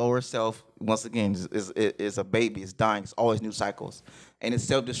 Because your lower self, once again, is a baby. It's dying. It's always new cycles. And it's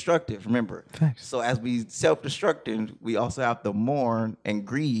self-destructive, remember. Facts. So as we self-destructing, we also have to mourn and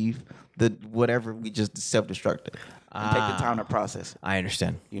grieve the whatever we just self-destructed. and take the time to process it. I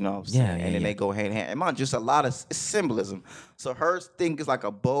understand. You know what I'm saying? Yeah, And then yeah. they go hand in hand. And mind you, just a lot of symbolism. So her thing is like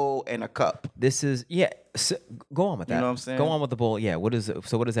a bowl and a cup. This is So, go on with that. You know what I'm saying? Go on with the bowl. Yeah. What is it?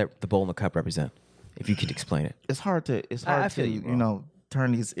 So what does that the bowl and the cup represent? If you could explain it. It's hard to I feel you, bro.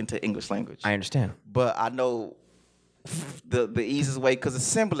 turn these into English language. I understand. But I know the easiest way because it's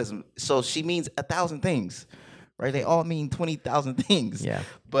symbolism. So she means 1,000 things, right? They all mean 20,000 things. Yeah.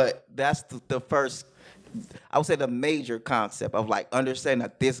 But that's the first, I would say, the major concept of like understanding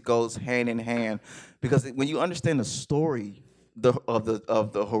that this goes hand in hand, because when you understand the story of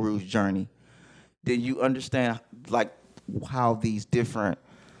the Haru's journey, then you understand like how these different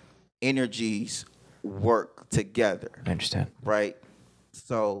energies work together, I understand. right?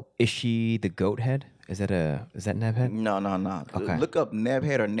 So Is she the goat head? Is that Nebhead? no. Okay. Look up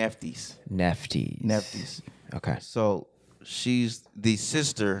Nebhead or Neftis. Nefties. Neftis. Okay. So she's the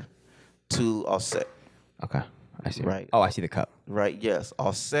sister to Osset, Okay. I see. Right. Oh, I see the cup. right? Yes.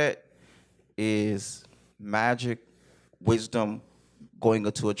 Osset is magic, wisdom, going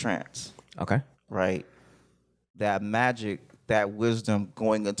into a trance, Okay. right? That magic, that wisdom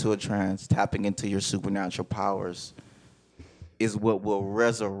going into a trance, tapping into your supernatural powers is what will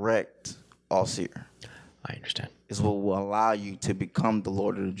resurrect Alseer. I understand. Is what will allow you to become the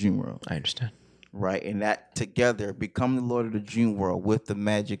Lord of the Dream World. I understand. Right, and that together, become the Lord of the Dream World with the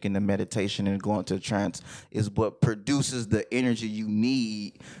magic and the meditation and going to trance is what produces the energy you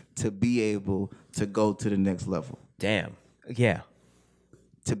need to be able to go to the next level, Damn. Yeah.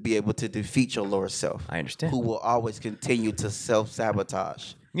 to be able to defeat your lower self. I understand. Who will always continue to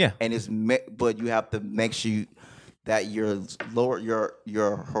self-sabotage. Yeah. And but you have to make sure that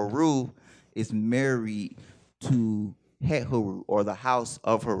your Haru is married to Het Haru, or the house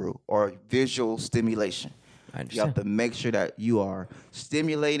of Haru, or visual stimulation. I You understand. have to make sure that you are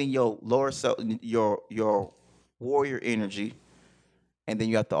stimulating your lower self, your warrior energy, and then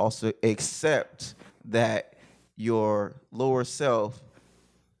you have to also accept that your lower self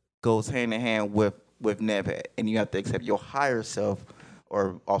goes hand in hand with Nebhead, and you have to accept your higher self,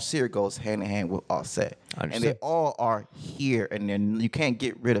 or Alseer, goes hand in hand with Osset. And they Understood. all are here, and then you can't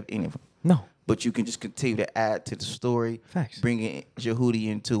get rid of any of them. No. But you can just continue to add to the story. Facts. Bringing Jehudi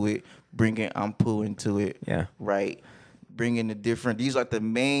into it, bringing Ampu into it. Yeah. Right. Bringing the different. These are the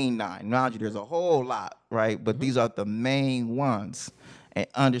main 9. Mind you, there's a whole lot, right? But these are the main ones, and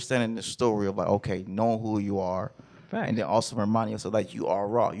understanding the story of like, okay, knowing who you are, Facts. and then also reminding yourself like you are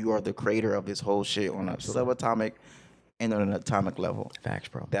raw. You are the creator of this whole shit on a subatomic and on an atomic level. Facts,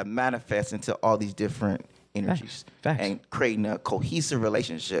 bro. That manifests into all these different energies. Facts. And creating a cohesive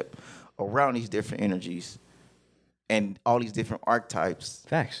relationship around these different energies and all these different archetypes.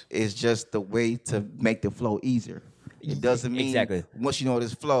 Facts. Is just the way to make the flow easier. It doesn't mean Exactly. once you know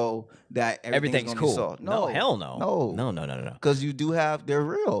this flow that Everything's gonna be cool. solved. No, hell no. No. No. Because you do have, they're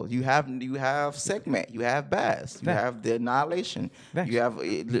real. You have segment. You have Bass. You Facts. have the annihilation. Facts. You have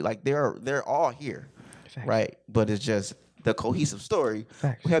like they're all here, Facts. right? But it's just the cohesive story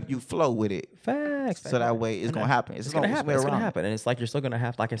Facts. will help you flow with it. Facts. So that way it's gonna happen. It's gonna happen. way It's gonna around it. happen, and it's like you're still gonna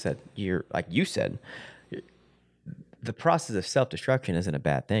have. Like I said, the process of self-destruction isn't a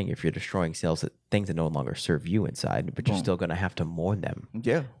bad thing if you're destroying things that no longer serve you inside, but you're still going to have to mourn them.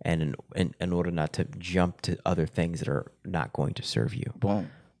 Yeah. And in order not to jump to other things that are not going to serve you. Boom.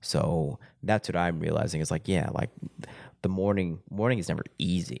 So that's what I'm realizing is like, yeah, like the mourning is never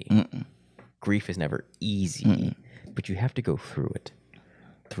easy. Grief is never easy, but you have to go through it.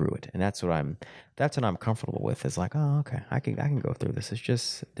 And that's what I'm comfortable with, is like, oh, okay, I can go through this. It's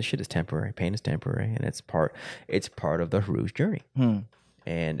just, this shit is temporary. Pain is temporary, and it's part of the Haru's journey.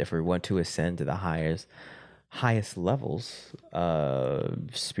 And if we want to ascend to the highest levels of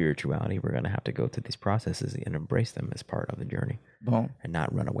spirituality, we're going to have to go through these processes and embrace them as part of the journey. Boom. And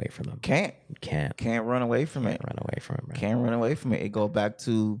not run away from them. Can't Can't run away from it. run away from it. Can't run away from it. It go back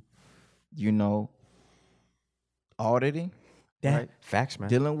to, auditing. Yeah. Right. Facts, man.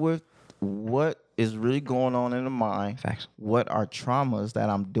 Dealing with what is really going on in the mind. Facts. What are traumas that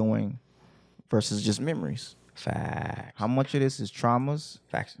I'm doing versus just memories? Facts. How much of this is traumas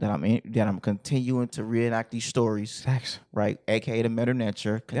Facts. that I'm continuing to reenact these stories, Facts. right? AKA the meta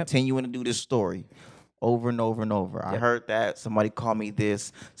nature, continuing to do this story over and over and over. I heard that somebody called me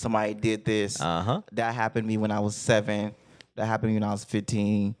this, somebody did this. That happened to me when I was 7. That happened to me when I was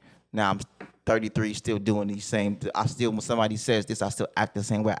 15. Now I'm 33, still doing these same. When somebody says this, I still act the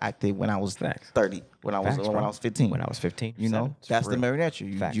same way I acted when I was 30. When I was 15. When I was 15. You know, that's the marionette.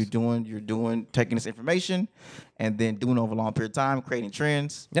 You're doing taking this information, and then doing it over a long period of time, creating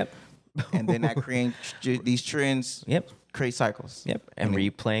trends. Yep. And then that creating these trends. Yep. Create cycles. Yep. And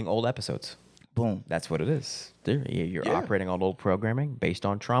replaying old episodes. Boom. That's what it is. You're Yeah. operating on old programming based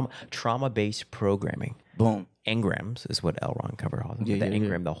on trauma-based programming. Boom. Engrams is what L. Ron covered. Yeah, The yeah,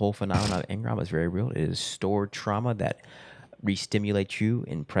 engram, yeah. the whole phenomenon of engram is very real. It is stored trauma that re-stimulates you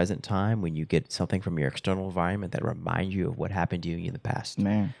in present time when you get something from your external environment that reminds you of what happened to you in the past.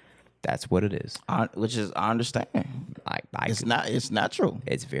 Man. That's what it is. I understand. It's natural.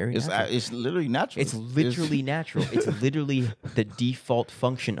 It's very natural. It's literally natural. It's literally natural. It's literally the default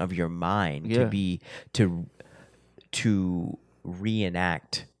function of your mind Yeah. to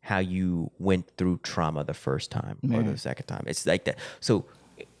reenact how you went through trauma the first time or the second time. It's like that. So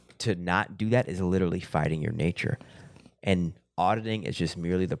to not do that is literally fighting your nature. And auditing is just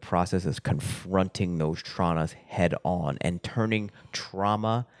merely the process of confronting those traumas head on and turning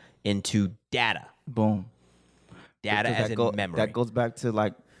trauma into data. Boom. Data Because as in memory. That goes back to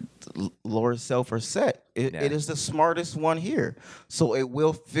like lower self or set. It is the smartest one here. So it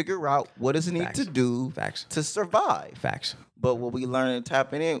will figure out what does it need to do to survive. Facts. But what we learn and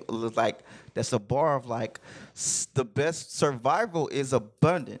tapping in was like that's a bar of like the best survival is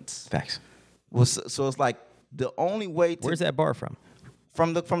abundance. Facts. Well, so it's like the only way to Where's that bar from?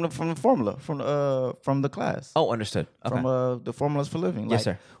 from the formula from the class. Oh, understood. Okay. From the formulas for living. Yes,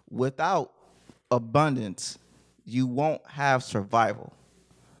 sir. Without abundance, you won't have survival.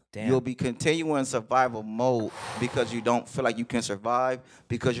 Damn. You'll be continuing survival mode because you don't feel like you can survive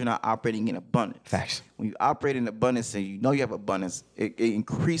because you're not operating in abundance. Facts. When you operate in abundance and you know you have abundance, it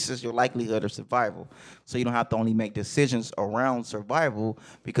increases your likelihood of survival. So you don't have to only make decisions around survival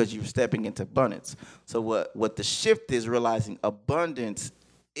because you're stepping into abundance. So what the shift is realizing abundance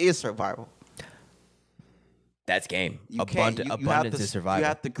is survival. That's game. You can't- you have Abundance to- is survival. You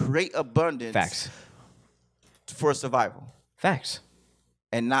have to create abundance Facts. for survival. Facts.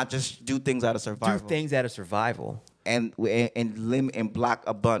 And not just do things out of survival. Do things out of survival. and limit and block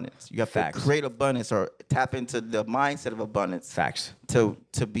abundance. You have Facts. to create abundance or tap into the mindset of abundance Facts. to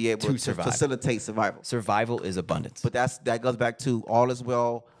be able To to survive. facilitate survival. Survival is abundance. But that goes back to all is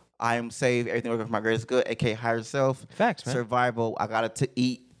well. I am saved. Everything working for my greatest good. aka higher self. Facts, man. Survival. I gotta to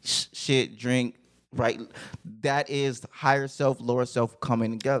eat shit, drink. Right. That is higher self, lower self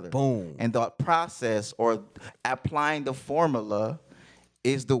coming together. Boom. And the process or applying the formula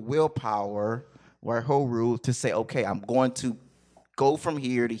is the willpower, or whole rule to say, okay, I'm going to go from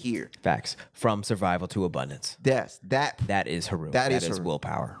here to here. Facts. From survival to abundance. That That is Haru. That is is Haru.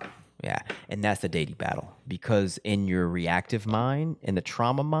 willpower. Yeah. And that's the dating battle. Because in your reactive mind, in the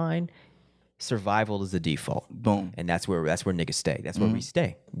trauma mind, survival is the default. Boom. And that's where niggas stay. That's where we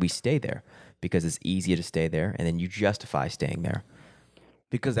stay. We stay there because it's easier to stay there, and then you justify staying there.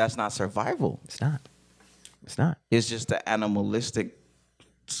 because that's not survival. It's not. It's not. It's just the animalistic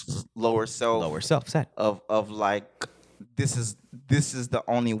lower self Lower self set. of like this is the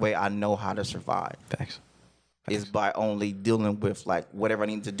only way I know how to survive. Facts. Is by only dealing with like whatever I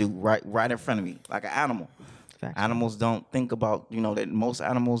need to do right in front of me, like an animal. Facts. Animals don't think about, that most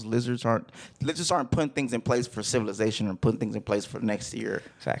animals, lizards aren't putting things in place for civilization and putting things in place for next year.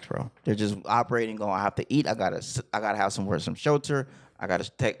 Facts, bro. They're just operating, going, I have to eat, I gotta have some shelter, I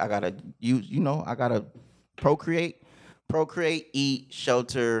gotta procreate, eat,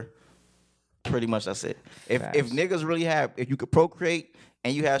 shelter. Pretty much that's it. If Facts. niggas really if you could procreate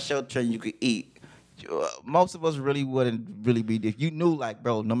and you have shelter and you could eat, most of us really wouldn't really be. If you knew, like,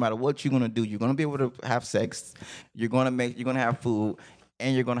 bro, no matter what you're gonna do, you're gonna be able to have sex, you're gonna have food,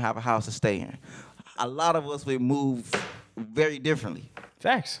 and you're gonna have a house to stay in. A lot of us would move very differently.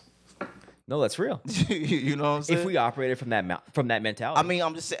 Facts. No, that's real. You know what I'm saying? If we operated from that mentality. I mean,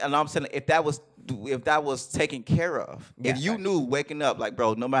 I'm saying if that was taken care of, Yeah, if you facts. knew waking up, like,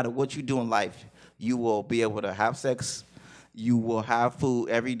 bro, no matter what you do in life, you will be able to have sex, you will have food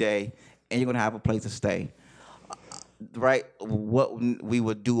every day, and you're gonna have a place to stay. Right? What we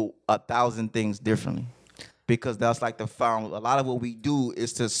would do 1,000 things differently, because that's like a lot of what we do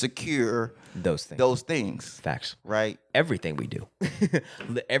is to secure Those things. Those things. Facts. Right? Everything we do.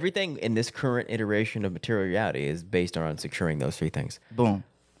 Everything in this current iteration of material reality is based on securing those three things. Boom.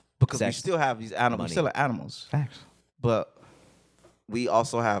 Because we Sex, still have these animals. money. We still are animals. Facts. But we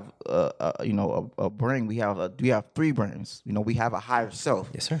also have a brain. We have 3 brains. We have a higher self.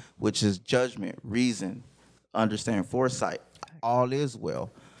 Yes, sir. Which is judgment, reason, understanding, foresight. All is well.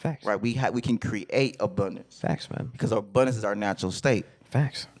 Facts. Right? We can create abundance. Facts, man. Because abundance is our natural state.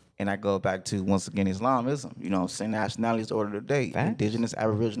 Facts. And I go back to, once again, Islamism. Saying nationality is the order of the day. Facts. Indigenous,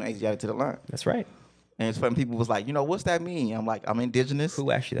 Aboriginal, Asiatic to the line. That's right. And it's funny. People was like, what's that mean? I'm like, I'm indigenous. Who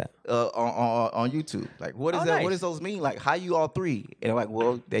asked you that? On YouTube. Like, what is Oh, that? What nice. does those mean? Like, how you all three? And they're like,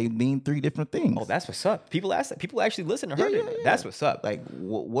 well, they mean three different things. Oh, that's what's up. People ask that. People actually listen and heard it. That's what's up. Like,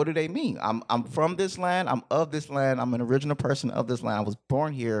 what do they mean? I'm from this land. I'm of this land. I'm an original person of this land. I was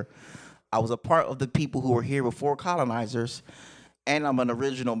born here. I was a part of the people who were here before colonizers, and I'm an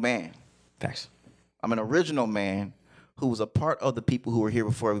original man. Facts. I'm an original man who was a part of the people who were here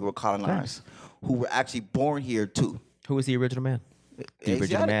before we were colonized, who were actually born here too. Who is the original man? The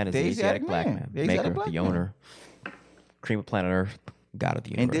original man is the Asiatic black man, The maker, Asiatic black the man. owner, cream of planet Earth, God of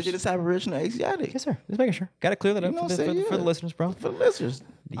the universe. Indigenous, Aboriginal, Asiatic. Yes, sir. Just making sure. Got to clear that up know for what I'm saying? for the listeners, bro. For the listeners,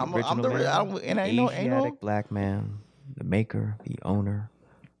 The I'm original the man, and ain't no Asiatic black man, the maker, the owner,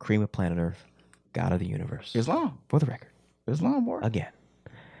 cream of planet Earth, God of the universe. Islam. For the record, Islam, boy. again,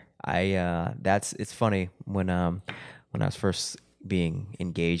 it's funny when I was first being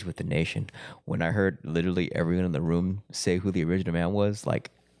engaged with the nation, when I heard literally everyone in the room say who the original man was, like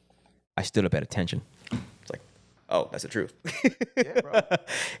I stood up at attention. It's like, oh, that's the truth. Yeah, bro.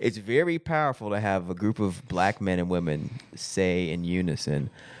 It's very powerful to have a group of black men and women say in unison,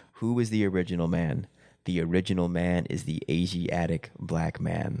 who is the original man? The original man is the Asiatic black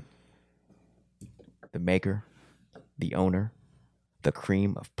man. The maker, the owner, the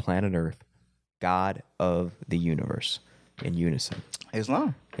cream of planet Earth, God of the universe, in unison.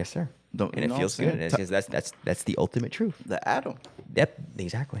 Islam. Yes, sir. Don't- And you it know feels what I'm good. saying? And that's the ultimate truth. The atom. Yep,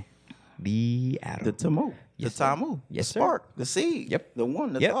 exactly. The atom. The Tamu. Yes, the sir. Tamu. Yes, the sir. spark. The seed. Yep. The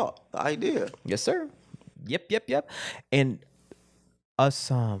one. The Yep. thought. The idea. Yes, sir. Yep. And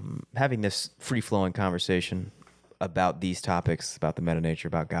us having this free flowing conversation about these topics, about the meta nature,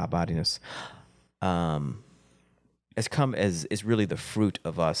 about God bodiness, has come as is really the fruit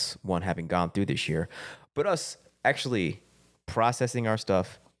of us, one, having gone through this year, but us actually processing our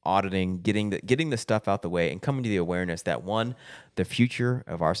stuff, auditing, getting the stuff out the way, and coming to the awareness that, one, the future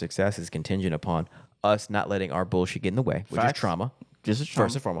of our success is contingent upon us not letting our bullshit get in the way, which is Facts. trauma. Just as trauma.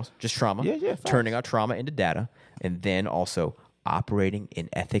 First and foremost, just trauma. Yeah, facts. Turning our trauma into data, and then also operating in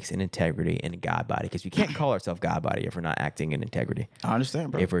ethics and integrity in God body. Because we can't call ourselves God body if we're not acting in integrity. I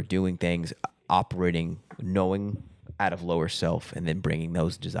understand, bro. If we're doing things, operating, knowing out of lower self, and then bringing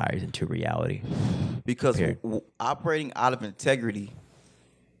those desires into reality. Because Period. operating out of integrity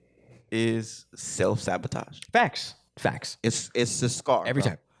is self-sabotage. Facts. It's a scar. Every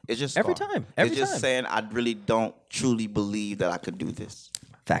bro. time. It's just Every scar. time. Every it's just time. saying I really don't truly believe that I could do this.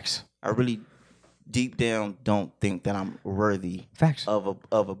 Facts. I really deep down don't think that I'm worthy Facts. of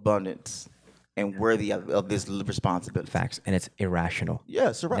abundance and worthy of this responsibility. Facts. And it's irrational. Yeah,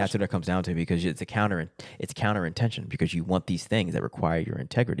 it's And that's irrational. what it comes down to, because it's counter intention, because you want these things that require your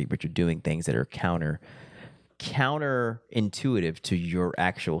integrity, but you're doing things that are counterintuitive to your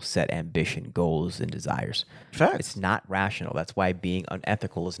actual set ambition, goals, and desires. Facts. It's not rational. That's why being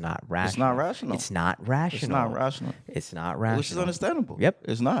unethical is not rational. not rational. It's not rational. It's not rational. It's not rational. Which is understandable. Yep.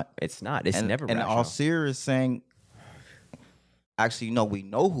 It's not. It's not. It's and, never and rational. Al-Seer is saying, actually, we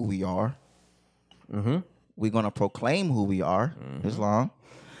know who we are. Mm-hmm. We're going to proclaim who we are, Islam.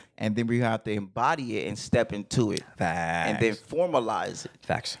 And then we have to embody it and step into it. Facts. And then formalize it.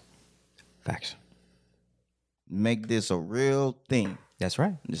 Facts. Make this a real thing. That's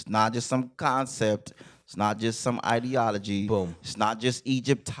right. It's not just some concept. It's not just some ideology. Boom. It's not just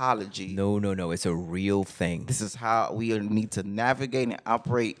Egyptology. No. It's a real thing. This is how we need to navigate and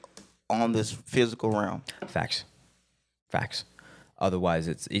operate on this physical realm. Facts. Otherwise,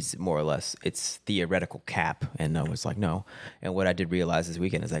 it's more or less it's theoretical cap, and no, it's like no. And what I did realize this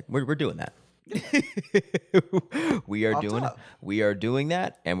weekend is like we're doing that. We are Off doing it. top. We are doing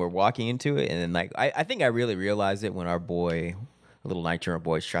that, and we're walking into it. And then like I think I really realized it when our boy, little Nitro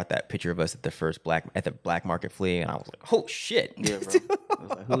boy, shot that picture of us at the black market flea, and I was like, oh shit. Yeah, bro. I was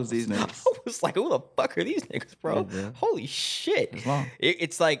like, who's these niggas? I was like, who the fuck are these niggas, bro? Yeah, bro. Holy shit.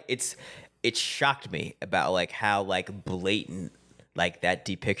 Islam. It shocked me about like how like blatant like that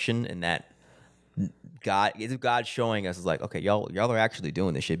depiction and that God showing us is like, okay, y'all are actually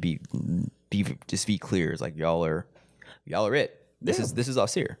doing this shit. Be clear. It's like y'all are it. This is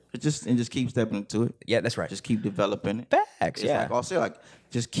us here. Just keep stepping into it. Yeah, that's right. Just keep developing it. Facts. It's Yeah. like I'll say, like,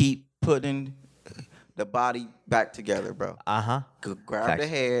 just keep putting the body back together, bro. Uh-huh. Grab Facts. the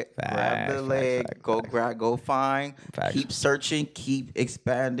head, grab the Facts, leg, facts, go find. Facts. Keep searching, keep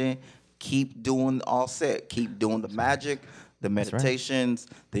expanding, keep doing all set. Keep doing the magic, the right. meditations,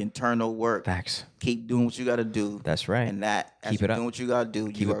 the internal work. Facts. Keep doing what you got to do. That's right. And that, as Keep you're it up. doing what you got to do,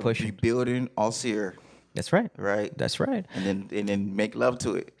 Keep you it are pushing. rebuilding all seer, That's right. right? That's right. And then make love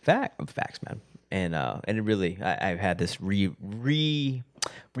to it. Facts, man. And it really, I've had this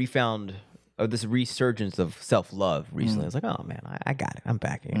refound this resurgence of self-love recently. I was like, oh man, I got it. I'm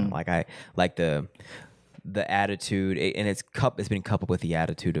back. You know, like I like the attitude, and it's been coupled with the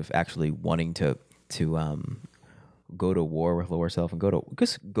attitude of actually wanting to go to war with lower self and go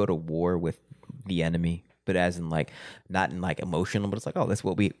to war with the enemy, but as in like not in like emotional, but it's like, oh, that's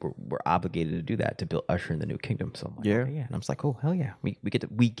what we're obligated to do, that to build usher in the new kingdom. So I'm like, Yeah. okay, yeah, and I'm just like, oh hell yeah, we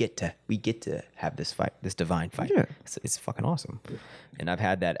get to have this fight, this divine fight. Yeah. It's fucking awesome, and I've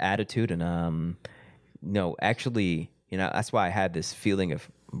had that attitude, and no, actually, you know, that's why I had this feeling of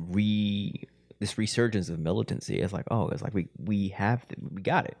this resurgence of militancy. It's like, oh, it's like we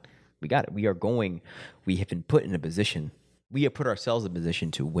got it. We have been put in a position. We have put ourselves in a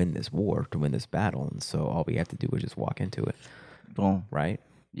position to win this war, to win this battle, and so all we have to do is just walk into it. Boom. Right?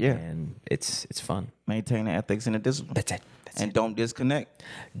 Yeah. And it's fun. Maintain the ethics and the discipline. That's it. And don't disconnect.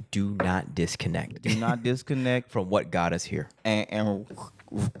 Do not disconnect. Do not disconnect from what got us here. And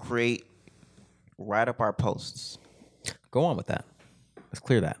write up our posts. Go on with that. Let's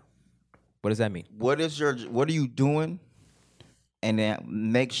clear that. What does that mean? What are you doing? And then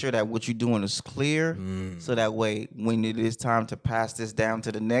make sure that what you're doing is clear, so that way when it is time to pass this down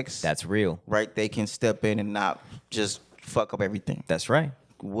to the next, that's real. Right, they can step in and not just fuck up everything. That's right.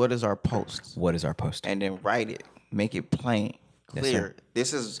 What is our post? What is our post? And then write it. Make it plain, clear. Yes,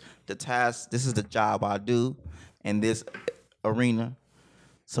 this is the task. This is the job I do in this arena.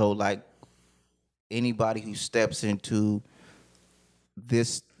 So like anybody who steps into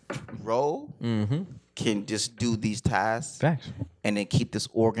this role can just do these tasks. Facts. And then keep this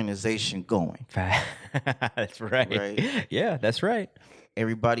organization going. That's right. Yeah, that's right.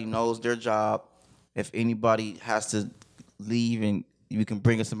 Everybody knows their job. If anybody has to leave and you can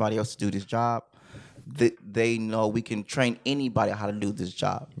bring in somebody else to do this job, they know we can train anybody how to do this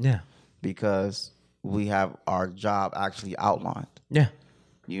job. Yeah. Because we have our job actually outlined. Yeah.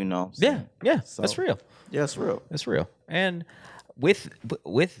 You know? Yeah. So, that's real. Yeah, it's real. That's real. And with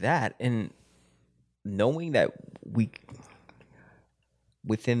that, and knowing that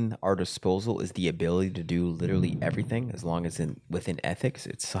within our disposal is the ability to do literally everything, as long as within ethics,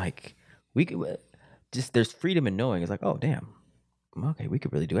 it's like we could just, there's freedom in knowing. It's like, oh damn, okay, we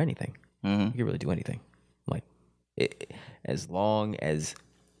could really do anything. We could really do anything. Like as long as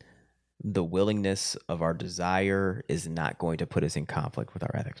the willingness of our desire is not going to put us in conflict with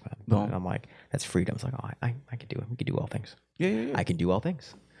our ethics, man. And I'm like, that's freedom. It's like, oh, I can do it. We can do all things. Yeah. I can do all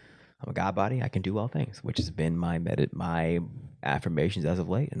things. I'm a God body. I can do all things, which has been my affirmations as of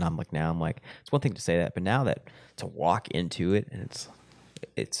late. And I'm like, it's one thing to say that, but now that to walk into it, and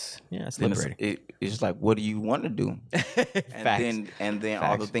it's liberating. It's just like, what do you want to do? and then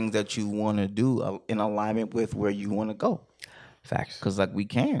all the things that you want to do in alignment with where you want to go. Facts. Because like we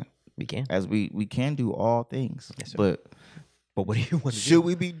can, as we can do all things. Yes, sir. But what do you want to do? Should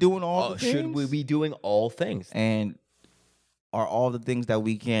we be doing all the things? Should we be doing all things? And are all the things that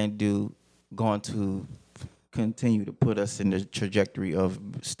we can do going to continue to put us in the trajectory of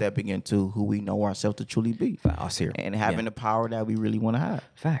stepping into who we know ourselves to truly be? And having the power that we really want to have.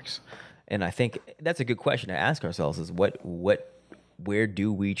 Facts. And I think that's a good question to ask ourselves is where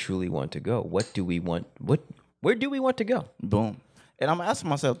do we truly want to go? What do we want? Where do we want to go? Boom. And I'm asking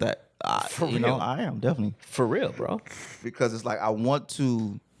myself that. For real. I am definitely. For real, bro. Because it's like I want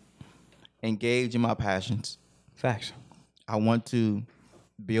to engage in my passions. Facts. I want to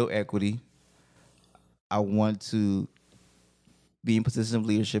build equity. I want to be in positions of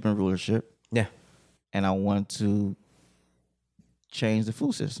leadership and rulership. Yeah. And I want to change the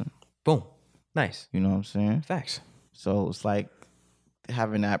food system. Boom. Nice. You know what I'm saying? Facts. So it's like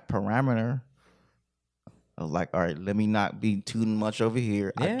having that parameter of like, all right, let me not be too much over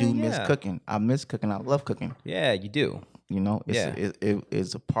here. Yeah, I do miss cooking. I miss cooking. I love cooking. Yeah, you do. You know,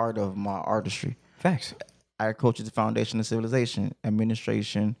 it's a part of my artistry. Facts. Agriculture is the foundation of civilization.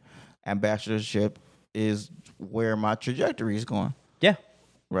 Administration, ambassadorship is where my trajectory is going. Yeah.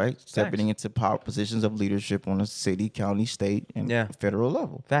 Right? Stepping into power positions of leadership on a city, county, state, and federal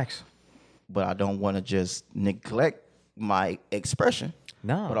level. Facts. But I don't want to just neglect my expression.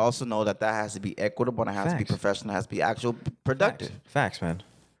 No. But also know that has to be equitable, and it has to be professional, it has to be actual productive. Facts, man.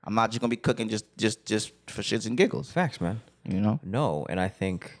 I'm not just gonna be cooking just for shits and giggles. Facts, man. You know? No, and I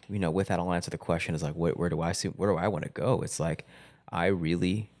think, with that, I'll answer the question is like, where do I want to go? It's like, I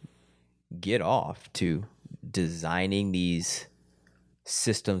really get off to designing these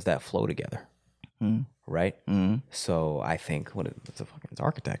systems that flow together, right? So I think it's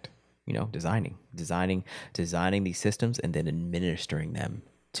architect, designing these systems and then administering them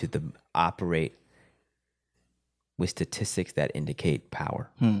to operate with statistics that indicate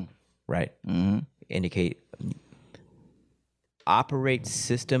power, right? Indicate operate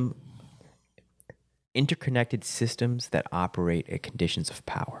system interconnected systems that operate at conditions of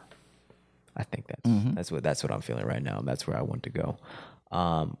power. I think that's what I'm feeling right now. That's where I want to go,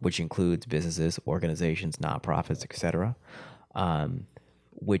 which includes businesses, organizations, nonprofits, etc.,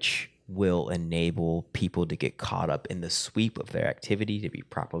 which will enable people to get caught up in the sweep of their activity, to be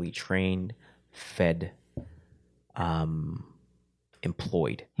properly trained, fed,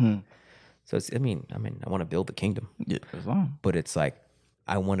 employed. So it's, I want to build the kingdom. Yeah, as long. But it's like,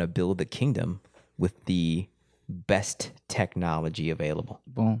 I want to build the kingdom with the best technology available.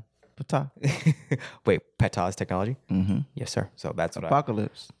 Boom. Ptah. Wait, Ptah's technology? Mm-hmm. Yes, sir. So that's what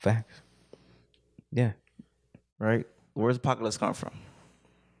Apocalypse. Facts. Yeah. Right? Where's apocalypse come from?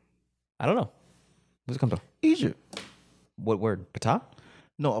 I don't know. Where's it come from? Egypt. What word? Ptah?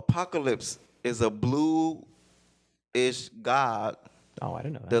 No, apocalypse is a blue-ish god, Oh, I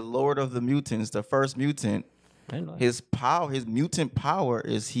didn't know that. the Lord of the Mutants, the first mutant. I didn't know that. His mutant power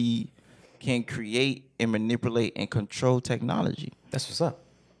is he can create and manipulate and control technology. That's what's up.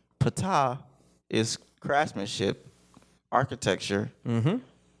 Ptah is craftsmanship, architecture,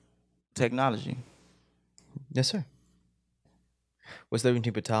 technology. Yes, sir. What's the difference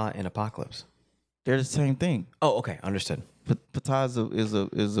between Ptah and Apocalypse? They're the same thing. Oh, okay. Understood.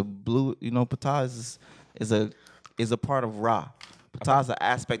 Ptah is a blue. You know, Ptah is a part of Ra. Ptah is an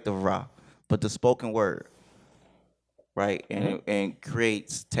aspect of Ra, but the spoken word, right, and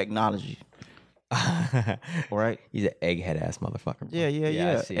creates technology. Right? He's an egghead ass motherfucker. Bro.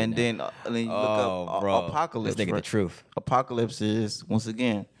 Yeah. I see it And now. then you look up bro. apocalypse. This nigga the truth. Apocalypse is, once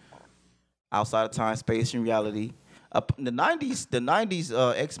again, outside of time, space, and reality. The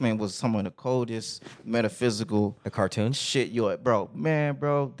 '90s X-Men was some of the coldest metaphysical The cartoons? shit. They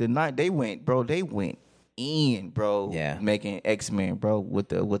went in, bro. Yeah. Making X-Men, bro, with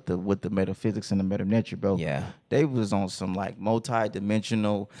the metaphysics and the meta nature, bro. Yeah. They was on some like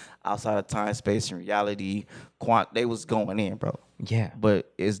multi-dimensional, outside of time, space, and reality. They was going in, bro. Yeah. But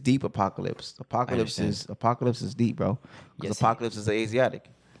it's deep apocalypse. Apocalypse is deep, bro. Because Yes, Apocalypse is Asiatic.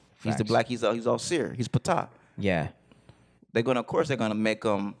 He's the Facts. black. He's all seer. He's Ptah. Yeah. They're gonna make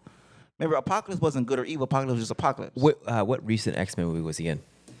him. Remember, Apocalypse wasn't good or evil. Apocalypse was just Apocalypse. What recent X-Men movie was he in?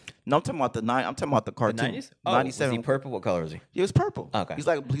 No, I'm talking about I'm talking about the The cartoon. 90s? Oh, 97. was he purple? What color was he? He was purple. Okay. He's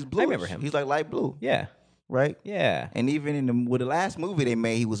blue. I remember him. He's like light blue. Yeah. Right. Yeah. And even with the last movie they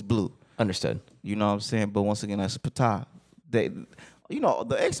made, he was blue. Understood. You know what I'm saying? But once again, that's Ptah. The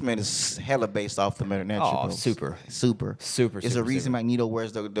X-Men is hella based off the meta nature. Oh, bro. super. Super. It's a reason Magneto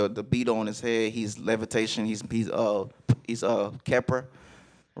wears the beetle on his head. He's levitation. He's Kepler,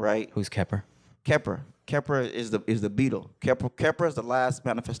 right? Who's Kepper? Kepler is the beetle. Kepler is the last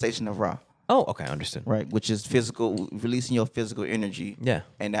manifestation of Ra, Oh, okay. Understood. right? Which is physical, releasing your physical energy. Yeah.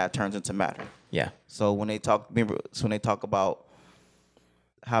 And that turns into matter. Yeah. So when they talk about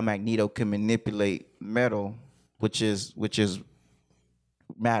how Magneto can manipulate metal, which is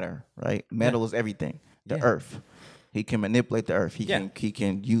matter, right? Metal is everything. The Yeah. earth. He can manipulate the earth. He Yeah.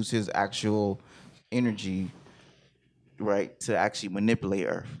 can use his actual energy, right, to actually manipulate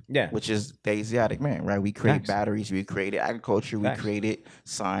earth. Yeah. Which is the Asiatic man, right? We created Facts. batteries, we created agriculture, Facts. we created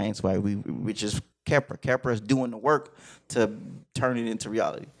science, right? Which is Kepler. Kepler is doing the work to turn it into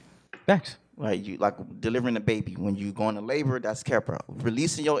reality. Facts. Right, you like delivering a baby. When you go into labor, that's Kepler.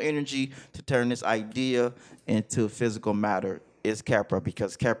 Releasing your energy to turn this idea into physical matter is Kepler,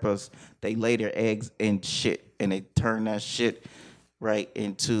 because Keplers, they lay their eggs in shit and they turn that shit right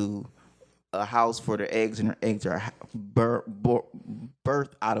into a house for their eggs, and their eggs are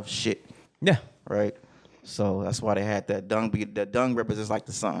birthed out of shit. Yeah. Right. So that's why they had that dung. The dung represents like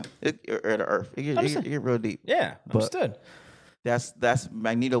the sun or the earth. It get real deep. Yeah. But Understood. That's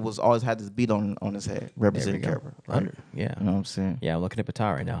Magneto was always had this beat on his head, representing There we Kepler. go. Right? Yeah. You know what I'm saying? Yeah, I'm looking at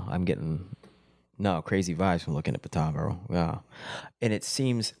Ptah right now. I'm getting crazy vibes from looking at Ptah, bro. Yeah. And it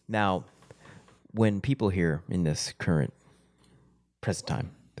seems now when people here in this current present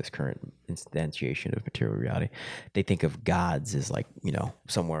time, this current instantiation of material reality, they think of gods as like,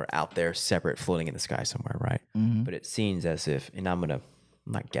 somewhere out there, separate, floating in the sky somewhere, right? But it seems as if, and I'm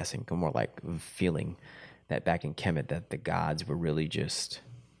not guessing, I'm more like feeling that back in Kemet, that the gods were really just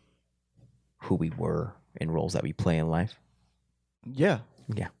who we were and roles that we play in life. Yeah.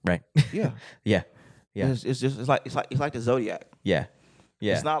 Yeah. Right. Yeah. Yeah. Yeah. It's like the zodiac. Yeah.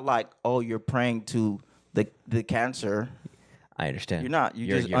 Yeah. It's not like, oh, you're praying to the Cancer. I understand. You're not. You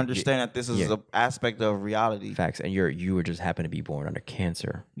just understand that this is an aspect of reality. Facts. And you were just happen to be born under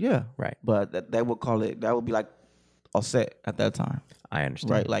Cancer. Yeah. Right. But that would be like Osset at that time. I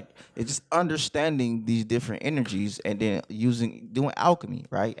understand. Right, like it's just understanding these different energies and then doing alchemy,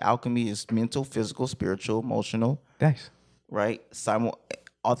 right? Alchemy is mental, physical, spiritual, emotional, Thanks. right?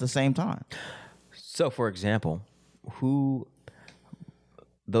 At the same time. So, for example,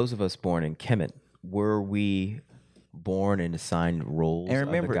 those of us born in Kemet, were we born and assigned roles And of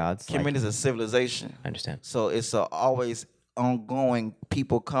the remember, gods? Kemet is a civilization. I understand. So it's always ongoing,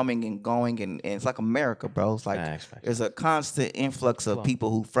 people coming and going, and it's like America, bro. It's like Facts. there's a constant influx of people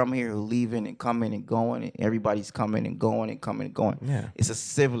who from here who leaving and coming and going, and everybody's coming and going and coming and going. Yeah. It's a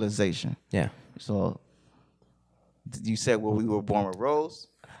civilization. Yeah. So you said, well, we were born with roles.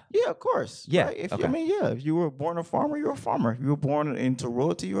 Yeah, of course. Yeah, Right? If okay. if you were born a farmer, you're a farmer. If you were born into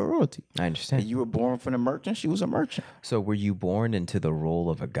royalty, you're a royalty. I understand. If you were born from a merchant, she was a merchant. So, were you born into the role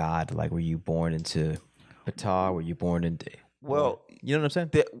of a god? Like, were you born into Ptah? Were you born into? Well, You know what I'm saying?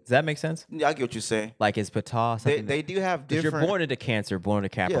 the- Does that make sense? Yeah, I get what you're saying. Like, is Ptah something? They do have 'cause different. you're born into Cancer, born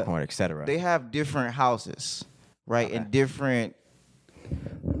into Capricorn, etc. They have different houses, right? Okay. And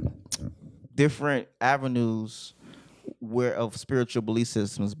different avenues where of spiritual belief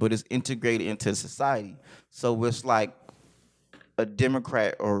systems, but it's integrated into society. So it's like a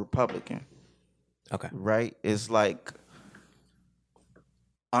Democrat or Republican, Okay. right? It's like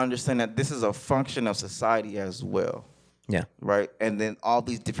understand that this is a function of society as well, Yeah. right? And then all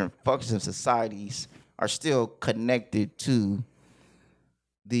these different functions of societies are still connected to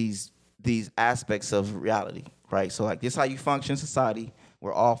these aspects of reality, right? So like this is how you function in society.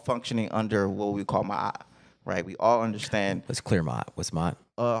 We're all functioning under what we call Ma'at, right? We all understand Let's clear Mott. What's Mott?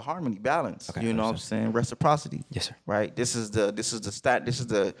 harmony, balance. Okay, You know what I'm saying? Reciprocity. Yes, sir. Right. This is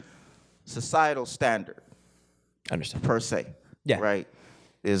the societal standard Understand. per se. Yeah. Right.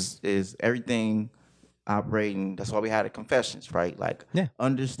 Is everything operating? That's why we had the confessions, right? Like Yeah.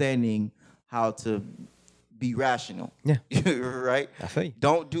 understanding how to be rational. Yeah. Right. I feel you.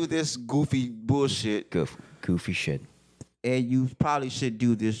 Don't do this goofy bullshit, Goofy shit. and you probably should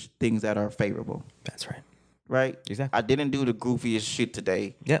do this things that are favorable. That's right. Right. Exactly. I didn't do the goofiest shit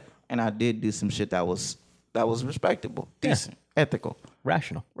today. Yep. And I did do some shit that was respectable, Yeah. decent, ethical,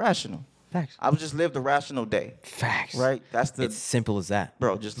 Rational. rational. Facts. I would just live the rational day. Facts. Right? That's the It's simple as that.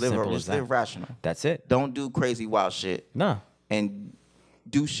 bro. Just live Simple as that. live rational. That's it. Don't do crazy wild shit. No. And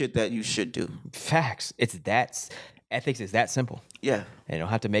do shit that you should do. Facts. Ethics is that simple. Yeah. And you don't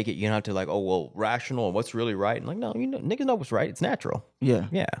have to make it. You don't have to like, oh well, rational and what's really right. And like, no, niggas know what's right. It's natural. Yeah.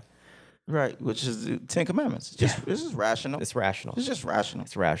 Yeah. Right. Which is the Ten Commandments. This is rational. It's rational. It's just rational.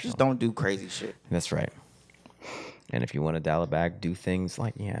 It's rational. Just don't do crazy shit. That's right. And if you want to dial it back, do things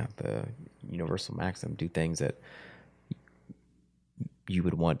like the universal maxim. Do things that you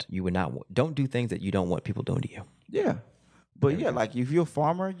would not want. Don't do things that you don't want people doing to you. Yeah. But yeah, like if you're a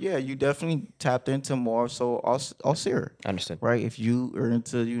farmer, yeah, you definitely tapped into more so austere. Understood. Right? If you are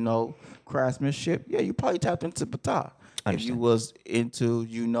into, craftsmanship, yeah, you probably tapped into Ptah. If you was into,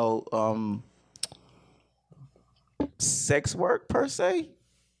 sex work per se,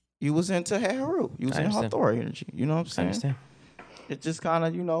 you was into Heru. You was I in understand. Hathor energy. You know what I'm I saying? understand. It's just kind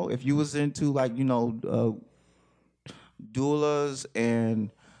of, if you was into doulas, and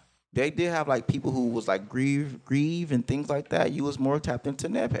they did have like people who was like grieve and things like that, you was more tapped into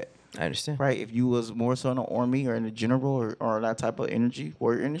Nebhet. I understand. Right? If you was more so in the army or in the general or that type of energy,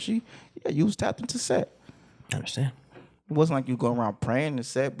 warrior energy, yeah, you was tapped into Set. I understand. It wasn't like you go around praying to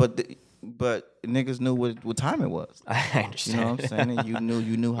Set, but niggas knew what time it was. I You understand. know what I'm saying? And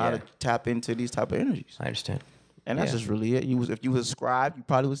you knew how Yeah. to tap into these type of energies. I understand. And that's Yeah. just really it. If you was a scribe, you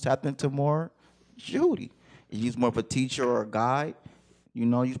probably was tapped into more Yehudi. If you was more of a teacher or a guide, you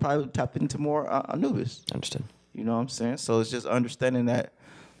probably tapped into more Anubis. Understood. You know what I'm saying? So it's just understanding that,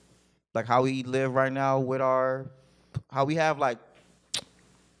 like how we live right now with how we have like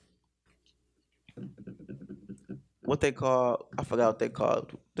what they call, I forgot what they call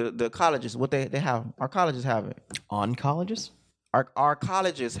the colleges. What they have, our colleges have it. On colleges? Our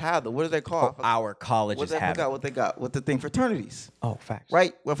colleges have what do they call? Our colleges What they have forgot it. what they got? What the thing? Fraternities. Oh, facts.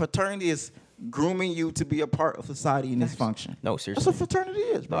 Right? Well, fraternity is grooming you to be a part of society in this function. No, That's seriously. what fraternity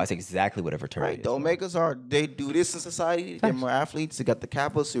is, No, bro. that's exactly what a fraternity Right? The is. Omegas they do this in society. They're more athletes. You got the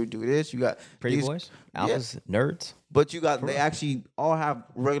Kappas who do this. You got Pretty these- boys, Yeah. alphas, nerds. But they actually all have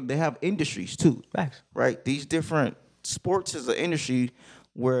they have industries too. Facts. Right? These different sports is an industry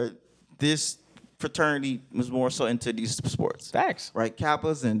where this fraternity was more so into these sports. Facts. Right?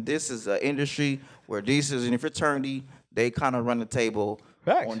 Kappas, and this is an industry where this is in a fraternity. They kind of run the table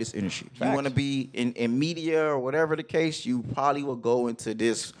Facts. on this industry. If you Facts. want to be in media or whatever the case, you probably will go into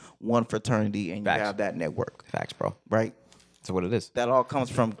this one fraternity and Facts. you have that network. Facts, bro. Right? That's what it is. That all comes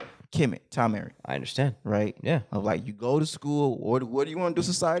from Kemet, Tamari. I understand. Right? Yeah. Of like, you go to school, what do you want to do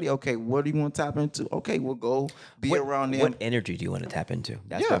society? Okay, what do you want to tap into? Okay, we'll go be around them. What energy do you want to tap into?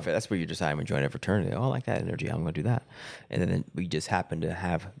 That's Yeah. that's where you decide I'm going to join a fraternity. Oh, I like that energy. I'm going to do that. And then we just happen to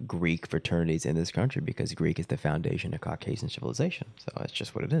have Greek fraternities in this country because Greek is the foundation of Caucasian civilization. So it's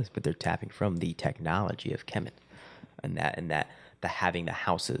just what it is. But they're tapping from the technology of Kemet, and that the having the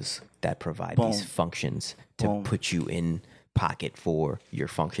houses that provide Boom. these functions to Boom. put you in pocket for your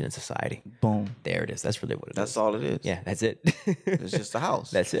function in society. Boom. There it is. That's really what it is. That's all it is. Yeah, that's it. It's just a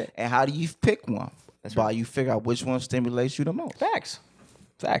house. That's it. And how do you pick one? That's By right. you figure out which one stimulates you the most. Facts.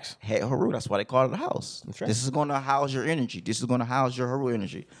 Hey, Haru, that's why they call it a house. That's right. This is going to house your energy. This is going to house your Haru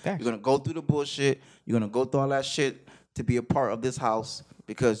energy. Facts. You're going to go through the bullshit. You're going to go through all that shit to be a part of this house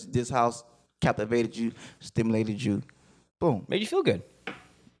because this house captivated you, stimulated you. Boom. Made you feel good.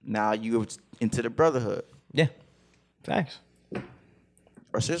 Now you're into the brotherhood Yeah. Facts.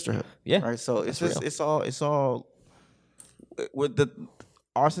 or sisterhood. Yeah, Right. So it's that's just it's all with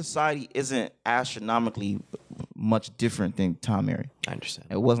our society isn't astronomically much different than Tamari. I understand.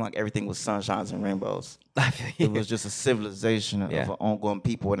 It wasn't like everything was sunshines and rainbows. It was just a civilization of Yeah. an ongoing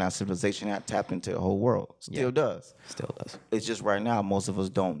people, and that civilization that tapped into the whole world. Still Yeah. does. Still does. It's just right now most of us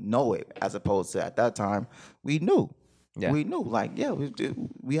don't know it, as opposed to at that time we knew. Yeah. We knew, like, yeah,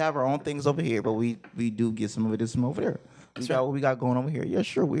 we have our own things over here, but we do get some of it from over there. We got what we got going over here. Yeah,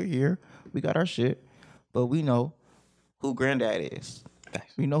 sure, we're here. We got our shit, but we know who granddad is.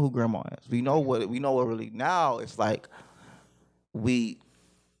 Facts. We know who grandma is. We know what really now. It's like we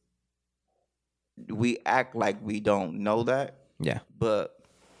act like we don't know that, Yeah. but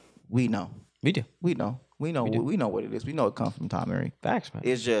we know. We do. We know. We know. We know what it is. We know it comes from Tom Mary. Facts, man.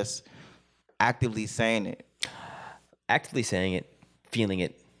 It's just actively saying it. Actively saying it, feeling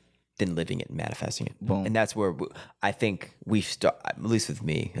it, then living it, and manifesting it. Boom. And that's where I think we start, at least with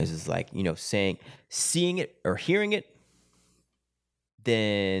me, is just like, seeing it or hearing it,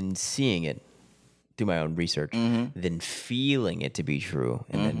 then seeing it through my own research, then feeling it to be true,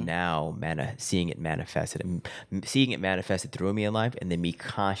 and then now seeing it manifested, and seeing it manifested through me in life, and then me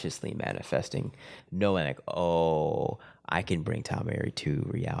consciously manifesting, knowing like, oh, I can bring Tom Mary to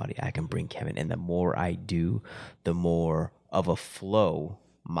reality. I can bring Kevin, and the more I do, the more of a flow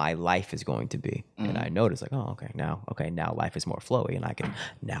my life is going to be. And I notice like, oh, now life is more flowy, and I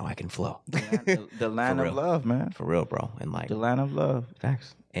can flow. The land For of real. love, man. For real, bro. And like The land of love.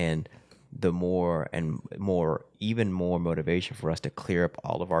 facts. And the more and more, even more motivation for us to clear up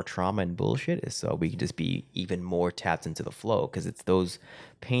all of our trauma and bullshit is so we can just be even more tapped into the flow, because it's those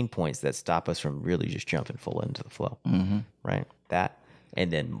pain points that stop us from really just jumping full into the flow. Right? That,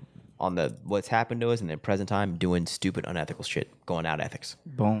 and then on the what's happened to us in the present time, doing stupid, unethical shit, going out ethics.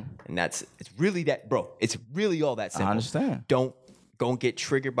 Boom. And it's really that, bro. It's really all that simple. understand. Don't get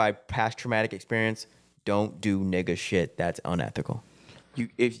triggered by past traumatic experience. Don't do nigga shit that's unethical.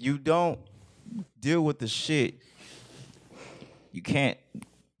 If you don't deal with the shit, you can't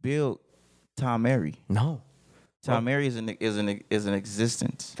build Tom Mary. No. Tom Mary is an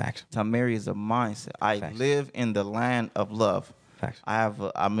existence. Facts. Tom Mary is a mindset. I Facts. live in the land of love. Facts.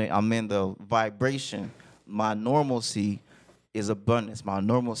 I'm in the vibration. My normalcy is abundance. My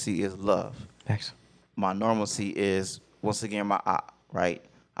normalcy is love. Facts. My normalcy is, once again, right,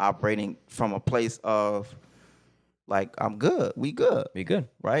 operating from a place of like, I'm good. We good. Be good.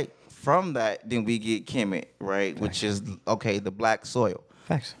 Right? From that, then we get Kemet, right? Which is, okay, the black soil.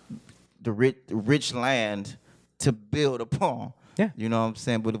 Facts. The rich land to build upon. Yeah. You know what I'm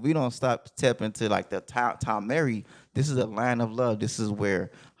saying? But if we don't step into like the Tom Mary, this is a land of love. This is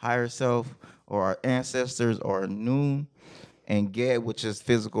where higher self or our ancestors or Noon and Ged, which is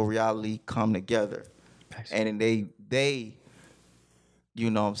physical reality, come together. Facts. And then they,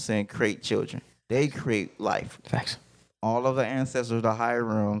 you know what I'm saying, create children. They create life. Facts. All of the ancestors, the higher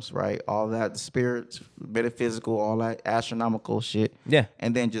realms, right? All that spirits, metaphysical, all that astronomical shit. Yeah.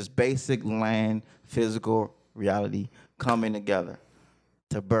 And then just basic land, physical reality coming together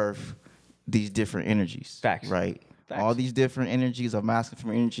to birth these different energies. Facts. Right? Facts. All these different energies of masculine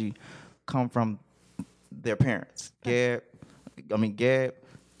from energy come from their parents. Gab,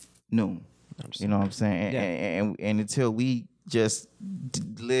 Noon. You know what I'm saying? Yeah. And until we just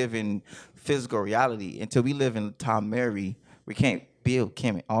live in physical reality, until we live in Tom Mary, we can't build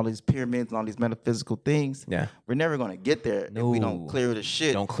Kemet. All these pyramids and all these metaphysical things. Yeah. We're never gonna get there if we don't No. clear the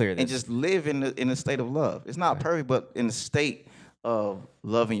shit. Don't clear and this. just live in a state of love. It's not perfect, but in a state of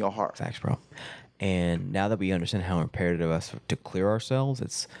love in your heart. Facts, bro. And now that we understand how imperative it is to clear ourselves,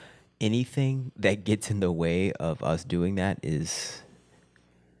 it's anything that gets in the way of us doing that is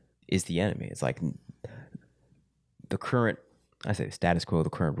the enemy. It's like the current I say the status quo, the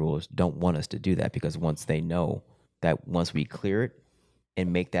current rulers don't want us to do that, because once they know that once we clear it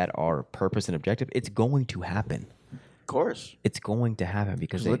and make that our purpose and objective, it's going to happen. Of course. It's going to happen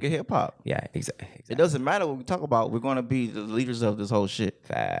because Look at hip hop. Yeah, exactly. It doesn't matter what we talk about. We're going to be the leaders of this whole shit.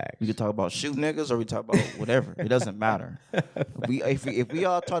 Facts. We can talk about shoot niggas or we talk about whatever. It doesn't matter. If we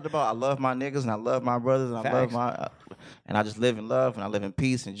all talked about I love my niggas and I love my brothers and I love my and I just live in love and I live in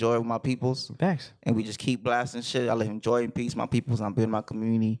peace and joy with my peoples. Facts. And we just keep blasting shit. I live in joy and peace, my peoples, and I build my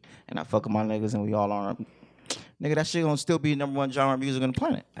community and I fuck with my niggas and we all on. Nigga, that shit gonna still be number one genre of music on the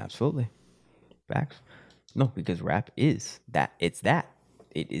planet. Absolutely. Facts. No, because rap is that. It's that.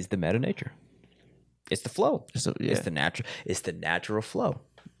 It is the meta nature. It's the flow. So, yeah. It's the natural flow.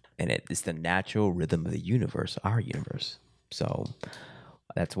 And it's the natural rhythm of the universe, our universe. So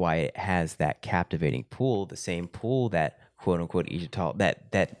that's why it has that captivating pull, the same pull that quote unquote Egyptology,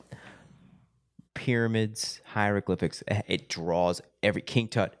 that pyramids, hieroglyphics, it draws King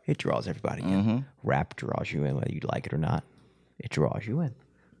Tut, it draws everybody in. Rap draws you in, whether you like it or not. It draws you in.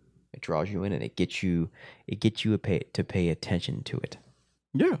 It draws you in, and it gets you to pay attention to it.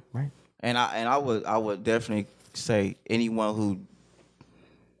 Yeah. Right. And I would definitely say anyone who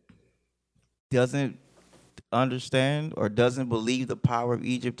doesn't understand or doesn't believe the power of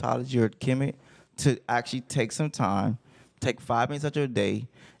Egyptology or Kemet to actually take some time, take 5 minutes out of your day,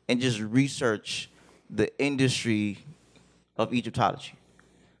 and just research the industry of Egyptology.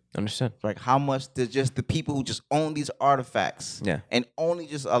 Understood. Like how much does just the people who just own these artifacts, Yeah, and only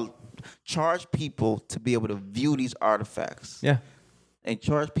just charge people to be able to view these artifacts, yeah, and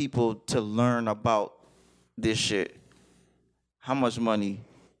charge people to learn about this shit. How much money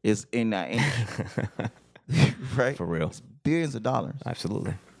is in that industry? Right? for real. It's billions of dollars.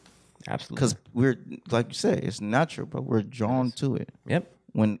 Absolutely. Because we're, like you said, it's natural, but we're drawn to it. Yep.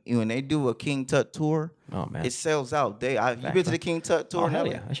 When they do a King Tut tour, Oh man, it sells out. You been to the King Tut tour? oh hell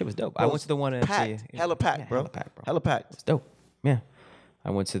Never? yeah, that shit was dope. Bro, I went to the one at packed, hella packed, bro. Hella packed, bro. Hella packed. It's dope. Yeah,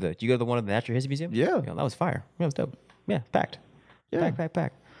 I went to the. Did you go to the one at the Natural History Museum? Yeah. That was fire. Yeah, it was dope. Yeah, packed. Yeah.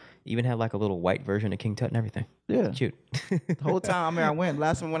 Packed. Even had like a little white version of King Tut and everything. Yeah. Cute. The whole time, I went.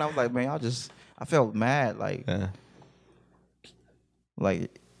 Last time when I was like, man, I felt mad,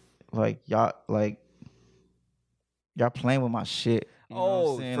 y'all playing with my shit. You know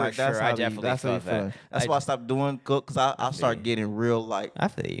what I'm saying? for sure. I definitely felt that. That's why I stopped doing cook, because I started getting real like. I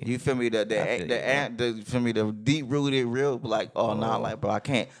feel you. You feel me? The deep rooted real like, oh no, like bro, I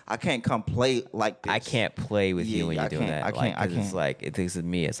can't come play like this. I can't play with you when you're doing that. I can't. It's like it thinks of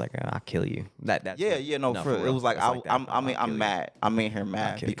me. It's like I'll kill you. That's For real. It was like I'm mad. I'm in here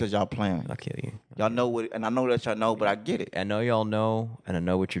mad because y'all playing. I'll kill you. Y'all know what, and I know that y'all know, but I get it. I know y'all know, and I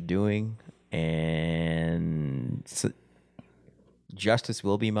know what you're doing, and justice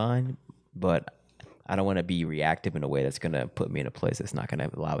will be mine, but I don't want to be reactive in a way that's going to put me in a place that's not going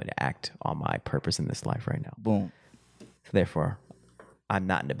to allow me to act on my purpose in this life right now. Boom. So therefore, I'm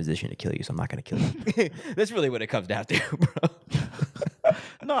not in a position to kill you, so I'm not going to kill you. That's really what it comes down to, bro.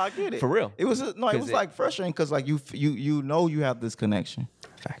 No, I get it. For real. It was like frustrating because like you know you have this connection.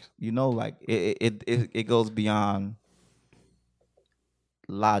 Facts. You know, like it goes beyond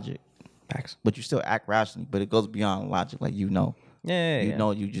logic. Facts. But you still act rationally, but it goes beyond logic. Like you know. Yeah.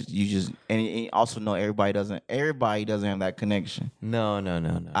 Know you just and also know everybody doesn't have that connection. No.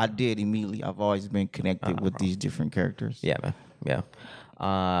 I did immediately. I've always been connected with these different characters. Yeah, man. Yeah.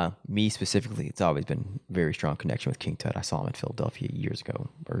 Me specifically, it's always been very strong connection with King Tut. I saw him in Philadelphia years ago,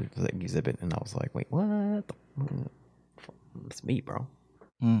 or like exhibit, and I was like, wait, what? It's me, bro.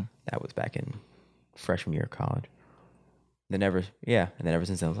 That was back in freshman year of college. And then ever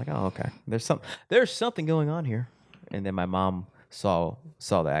since then I was like, oh, okay. There's something going on here. And then my mom saw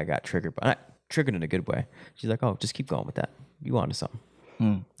that I got triggered, but not triggered in a good way. She's like, oh, just keep going with that. You onto something.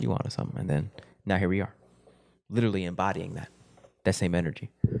 You onto something. And then now here we are, literally embodying that same energy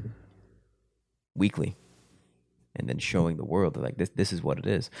weekly, and then showing the world that like this is what it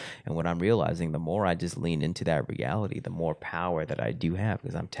is. And what I'm realizing, the more I just lean into that reality, the more power that I do have,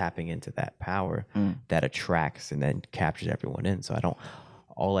 because I'm tapping into that power that attracts and then captures everyone in. So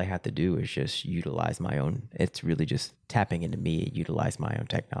all I have to do is just utilize my own. It's really just tapping into me, utilize my own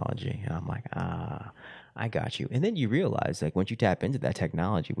technology. And I'm like, I got you. And then you realize, like, once you tap into that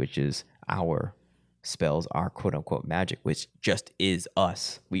technology, which is our spells, our quote unquote magic, which just is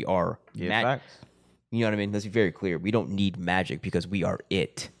us. We are magic. You know what I mean? Let's be very clear. We don't need magic because we are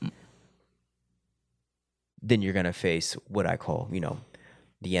it. Then you're going to face what I call,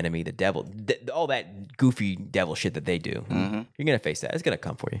 the enemy, the devil, all that goofy devil shit that they do. You're gonna face that. It's gonna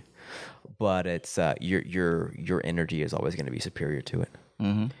come for you, but it's your energy is always gonna be superior to it,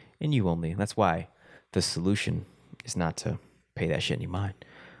 and you only. That's why the solution is not to pay that shit any mind.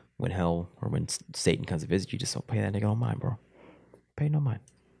 When hell or when Satan comes to visit you, just don't pay that nigga no mind, bro. Pay no mind.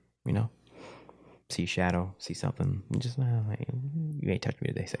 You know? See shadow, see something. You just, like, you ain't touched me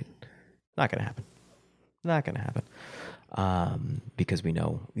today, Satan. Not going to happen. Not going to happen. Because we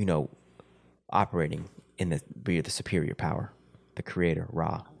know, operating in the superior power, the creator,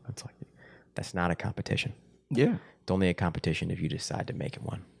 Ra. That's not a competition. Yeah. It's only a competition if you decide to make it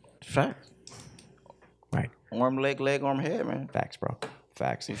one. Facts. Right. Arm, leg, arm, head, man. Facts, bro.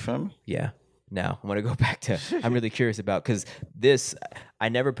 Facts. You feel me? Yeah. Now, I'm going to go back to, I'm really curious about, because I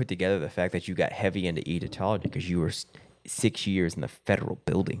never put together the fact that you got heavy into Egyptology because you were 6 years in the federal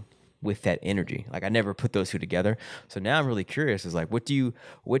building with that energy. Like, I never put those two together. So now I'm really curious, is like, what do you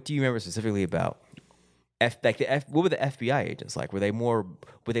remember specifically about what were the FBI agents like? Were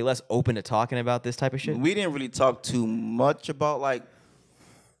they less open to talking about this type of shit? We didn't really talk too much about like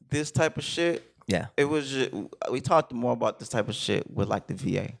this type of shit. Yeah. It was just, we talked more about this type of shit with like the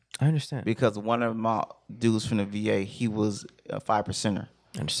VA. I understand. Because one of my dudes from the VA, he was a 5%er.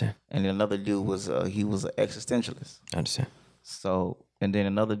 I understand. And then another dude was he was an existentialist. I understand. So, and then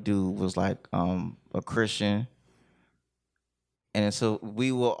another dude was like a Christian. And so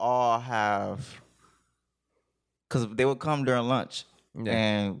we will all have, because they would come during lunch. Yeah.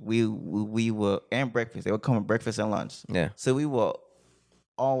 And we would, and breakfast. They would come at breakfast and lunch. Yeah. So we will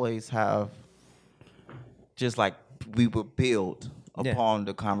always have, just like we would build upon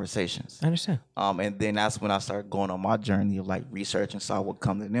the conversations. I understand. And then that's when I started going on my journey of like research and saw what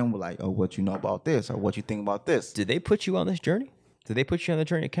come to them with like, oh, what you know about this or what you think about this. Did they put you on this journey? Did they put you on the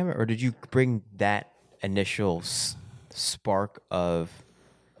journey of Kemet, or did you bring that initial spark of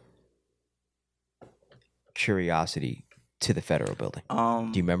curiosity to the federal building?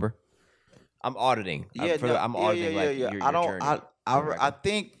 Do you remember? I'm auditing. Yeah, I'm auditing your journey.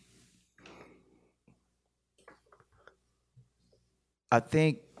 I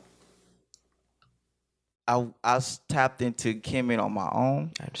think I tapped into Kemet on my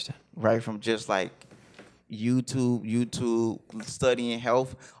own. I understand. Right, from just like YouTube, studying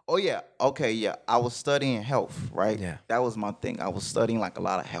health. Oh yeah, okay, yeah. I was studying health, right? Yeah. That was my thing. I was studying like a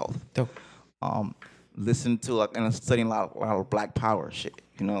lot of health. Dope. Listening to like, and studying a lot of Black Power shit.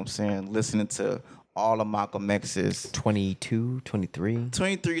 You know what I'm saying? Listening to all of Malcolm X's 22, 23.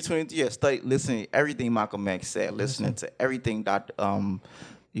 23, yeah. Listening to everything Malcolm X said. Listening to everything Dr.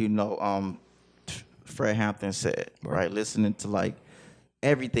 Fred Hampton said. Right. Listening to like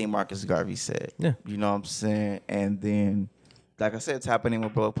everything Marcus Garvey said. Yeah. You know what I'm saying? And then, like I said, it's happening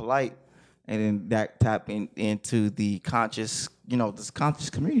with Bro Polite. And then that tapping into the conscious, this conscious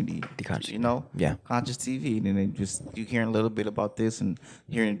community. The conscious, yeah, conscious TV. And then you hearing a little bit about this and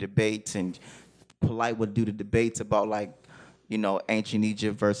hearing debates, and Polite would do the debates about like, ancient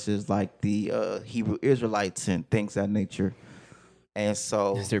Egypt versus like the Hebrew Israelites and things of that nature. And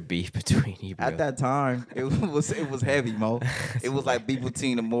so, is there beef between Hebrew? At that time, it was heavy, Mo. It was like beef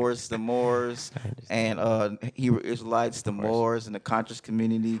between the Moors, and Hebrew Israelites, the Moors, and the conscious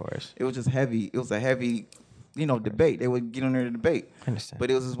community. It was just heavy. It was a heavy, debate. They would get on there to debate. I understand.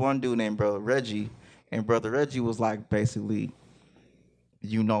 But it was this one dude named Brother Reggie, and Brother Reggie was like basically,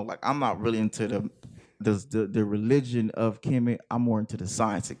 like I'm not really into the religion of Kemet. I'm more into the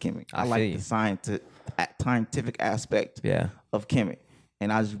science of Kemet. I like the scientific aspect of Kemet.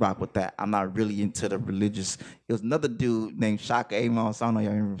 And I just rock with that. I'm not really into the religious. It was another dude named Shaka Amos. I don't know if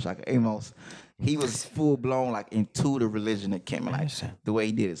y'all remember Shaka Amos. He was full blown like into the religion of Kemet. Like the way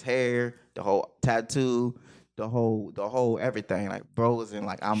he did his hair, the whole tattoo, the whole everything. Like bro was in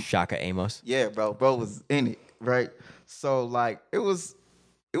like Shaka Amos. Yeah, bro. Bro was in it, right? So like it was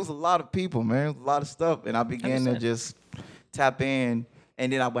a lot of people, man. It was a lot of stuff. And I began to just tap in.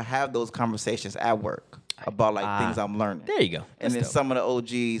 And then I would have those conversations at work about like things I'm learning. There you go. And then some of the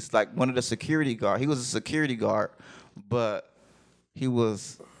OGs, like one of the security guard, he was a security guard, but he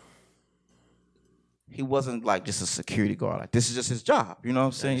wasn't like just a security guard. Like this is just his job. You know what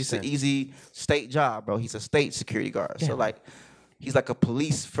I'm saying? It's an easy state job, bro. He's a state security guard. Yeah. So like he's like a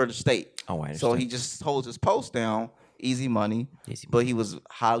police for the state. Oh, I understand. So he just holds his post down, easy money. But he was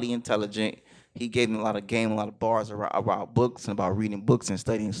highly intelligent. He gave me a lot of bars about books and about reading books and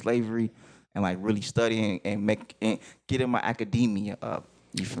studying slavery and like really studying and getting my academia up.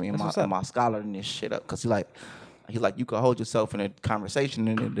 You feel me? My scholarliness shit up. Cause he's like you can hold yourself in a conversation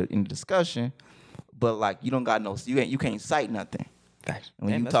in the discussion, but like you don't got you can't cite nothing. Facts. And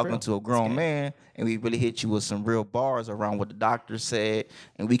when you talking to a grown man and we really hit you with some real bars around what the doctor said,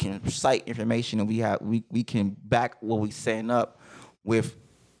 and we can cite information and we can back what we setting up with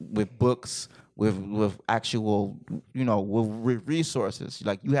books. With actual, with resources.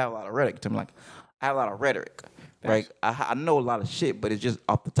 Like you have a lot of rhetoric. To me, like I have a lot of rhetoric, right? I know a lot of shit, but it's just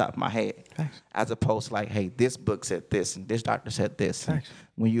off the top of my head. Facts. As opposed to like, hey, this book said this and this doctor said this. And Facts.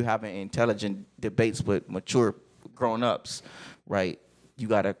 when you having intelligent debates with mature grown-ups, right, you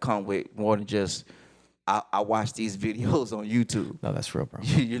got to come with more than just, I watch these videos on YouTube. No, that's real, bro.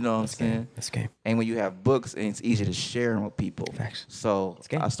 You know what I'm saying? That's game. And when you have books, and it's easy to share them with people. Facts. So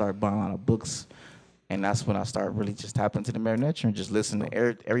game. I started buying a lot of books, and that's when I started really just tapping into the Marionette and just listening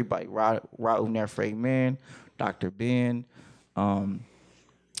to everybody. Raul Nefre Man, Dr. Ben, Asha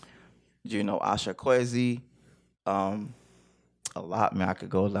Kwesi, a lot, man. I could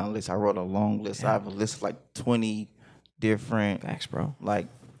go down the list. I wrote a long list. I have a list of like 20 different Facts, bro. like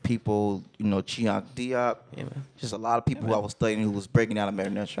people, Chiang Diop. Yeah, man. Just a lot of people who I was studying who was breaking down the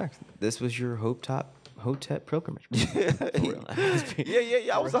Marionette. This was your Hotep pilgrimage. Bro. For real.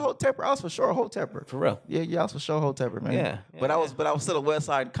 Yeah. I was a Hotepper. I was for sure a Hotepper. For real. Yeah. I was for sure a Hotepper, man. Yeah. But I was still a West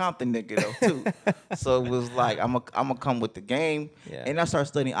Side Compton nigga though too. So it was like I'm gonna come with the game. Yeah. And I started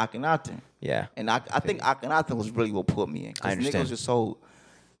studying Akhenaten. Yeah. And I think Akhenaten was really what put me in. I understand.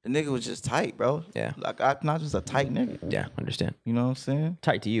 The nigga was just tight, bro. Yeah. Like Akhenaten just a tight nigga. Yeah, understand. You know what I'm saying?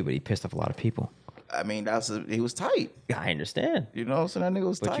 Tight to you, but he pissed off a lot of people. I mean, he was tight. Yeah, I understand. You know what I'm saying? That nigga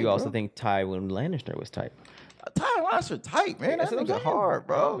was tight. But you also bro. think Tywin Lannister was tight. Tywin Lannister tight, man. That's That what I'm nigga saying. hard,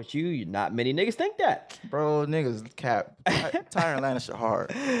 bro. But you not many niggas think that. Bro, niggas cap. Tyrion Lannister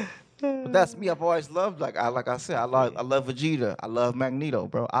hard. But that's me. I've always loved, like I said, I love Vegeta. I love Magneto,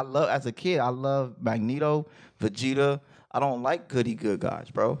 bro. As a kid, I love Magneto, Vegeta. I don't like goody good guys,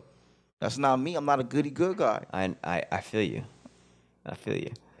 bro. That's not me. I'm not a goody good guy. I feel you. I feel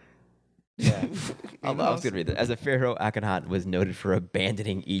you. Yeah. I was going to read that. As a pharaoh, Akhenaten was noted for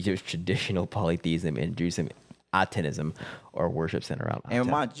abandoning Egypt's traditional polytheism and introducing Atenism, or worship center around Aten. And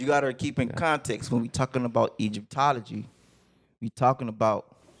mind you, got to keep in context when we talking about Egyptology. We talking about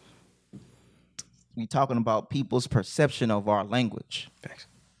people's perception of our language. Thanks.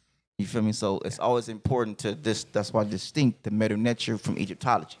 You feel me? So it's always important to this. That's why distinct the Medu-Neter from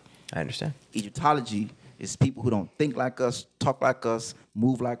Egyptology. I understand. Egyptology is people who don't think like us, talk like us,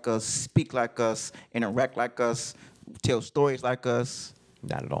 move like us, speak like us, interact like us, tell stories like us.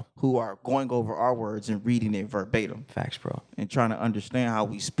 Not at all. Who are going over our words and reading it verbatim Facts, bro. and trying to understand how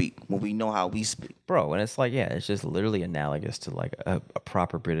we speak when we know how we speak. Bro, and it's like, yeah, it's just literally analogous to like a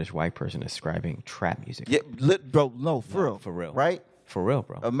proper British white person describing trap music. Yeah, bro, no, for real. For real. Right? For real,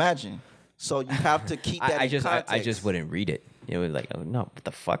 bro. Imagine. So you have to keep that in context. I just wouldn't read it. It was like, oh, no, what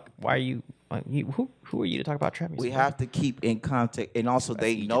the fuck? Why are you, who are you to talk about trap music? We have to keep in context. And also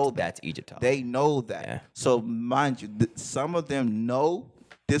they know that. That's Egyptology. They know that. Yeah. So mind you, some of them know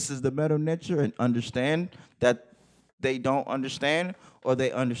this is the Medu-Neter and understand that they don't understand, or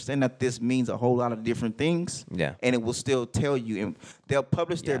they understand that this means a whole lot of different things. Yeah. And it will still tell you. And they'll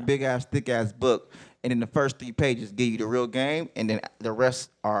publish their Yeah. big ass, thick ass book, and in the first 3 pages give you the real game, and then the rest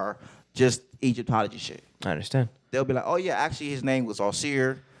are just Egyptology shit. I understand. They'll be like, oh yeah, actually his name was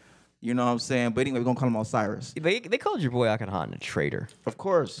Osir. You know what I'm saying? But anyway, we're gonna call him Osiris. They called your boy Akhenaten a traitor. Of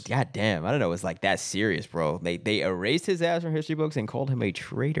course. God damn, I don't know. It was like that serious, bro. They erased his ass from history books and called him a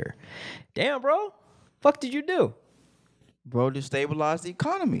traitor. Damn, bro. Fuck did you do? Bro, destabilize the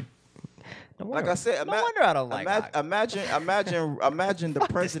economy. No Like I said, no wonder I don't like imagine the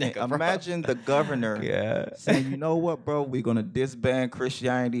president, nigga, bro. imagine the governor Yeah. saying, you know what, bro, we're gonna disband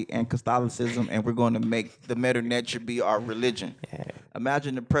Christianity and Catholicism, and we're gonna make the Medu-Neter be our religion. Yeah.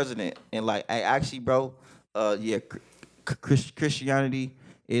 Imagine the president and like, hey, actually, bro, Christianity,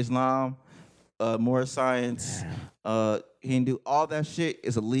 Islam, more science, Hindu, all that shit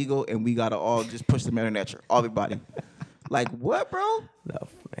is illegal, and we gotta all just push the Medu-Neter, everybody. Like what, bro? No,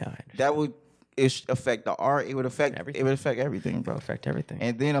 yeah, I understand. That would affect the art. It would affect Everything. It would affect everything, bro. Affect everything.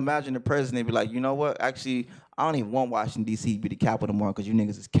 And then imagine the president be like, you know what? Actually, I don't even want Washington D.C. to be the capital more because you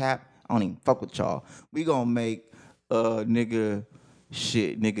niggas is cap. I don't even fuck with y'all. We gonna make we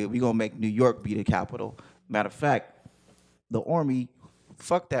gonna make New York be the capital. Matter of fact, the army,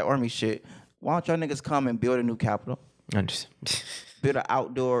 fuck that army shit. Why don't y'all niggas come and build a new capital? Build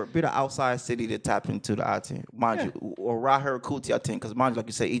an outside city to tap into the Aten, mind you, or Rahir Kuti Aten, because mind you, like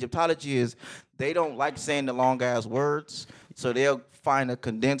you say, Egyptology is, they don't like saying the long ass words, so they'll find a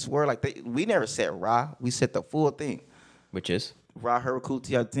condensed word. Like we never said Ra, we said the full thing. Which is? Rahir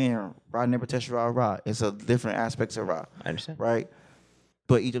Kuti Aten, Ra Nebutesh Ra Ra. It's a different aspects of Ra. I understand. Right?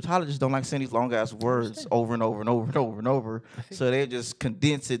 But Egyptologists don't like saying these long ass words over and over and over and over and over, so they just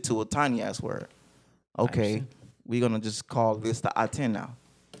condense it to a tiny ass word. Okay. We're going to just call this the Aten now.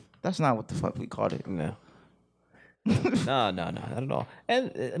 That's not what the fuck we called it. No. No, not at all.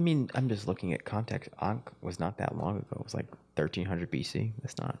 And I mean, I'm just looking at context. Ankh was not that long ago. It was like 1300 BC.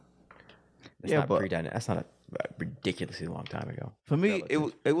 That's not but pre-dynastic. That's not a a ridiculously long time ago. For me,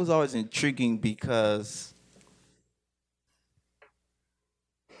 it was always intriguing because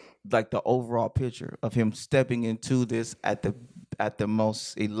like the overall picture of him stepping into this at the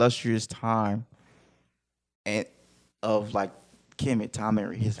most illustrious time and of like Kemet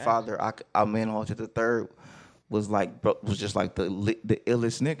Tamari, his father Amenhotep III was like was just like the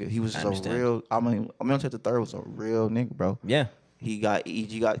illest nigga. He was just a real. Amenhotep III was a real nigga, bro. Yeah. He got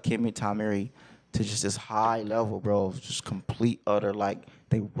Kemet Tamari to just this high level, bro, of just complete utter like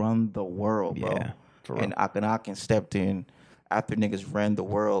they run the world, bro. Yeah, for real. And Akhenaten stepped in after niggas ran the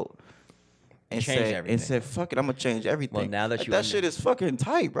world and said, "Fuck it, I'm gonna change everything." Well, now that like, you that shit is fucking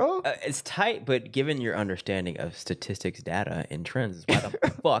tight, bro. It's tight, but given your understanding of statistics, data, and trends, why the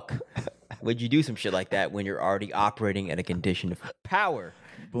fuck would you do some shit like that when you're already operating at a condition of power?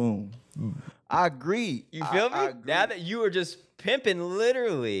 Boom. I agree. You feel me? I agree. Now that you are just pimping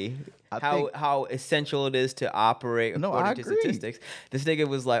literally how essential it is to operate according to statistics. This nigga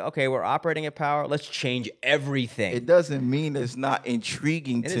was like, okay, we're operating at power. Let's change everything. It doesn't mean it's not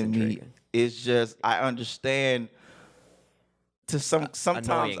intriguing to me. It's just I understand.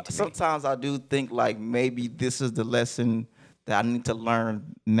 Sometimes I do think like maybe this is the lesson that I need to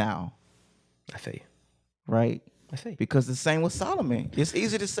learn now. I feel you. Right? I see. Because the same with Solomon. It's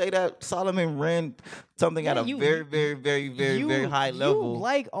easy to say that Solomon ran something at a very, very, very, very, very high level. You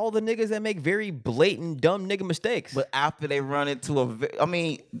like all the niggas that make very blatant, dumb nigga mistakes. But after they run into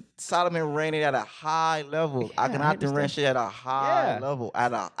Solomon ran it at a high level. Yeah, Akhenaten ran shit at a high level,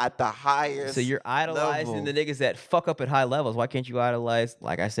 at the highest. So you're idolizing the niggas that fuck up at high levels. Why can't you idolize,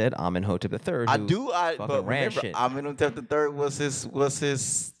 like I said, Amenhotep III? But remember, Amenhotep III was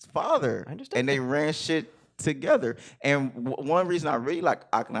his father. I understand. And they ran shit together. And one reason I really like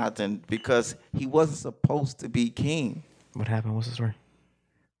Akhenaten because he wasn't supposed to be king. What happened? What's the story?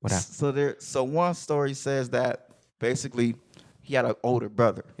 What happened? So one story says that basically he had an older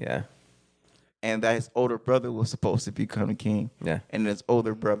brother. Yeah. And that his older brother was supposed to become a king. Yeah. And his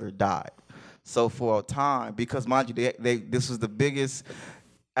older brother died. So for a time, because mind you, this was the biggest.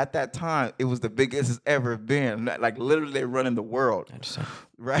 At that time, it was the biggest it's ever been. Like literally, they're running the world. I understand.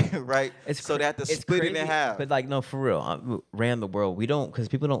 Right. So they had to split it in half. But like, no, for real, ran the world. We don't, because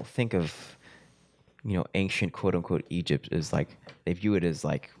people don't think of, ancient quote unquote Egypt as like they view it as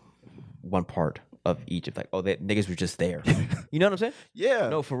like one part of Egypt. Like, oh, that niggas were just there. You know what I'm saying? Yeah.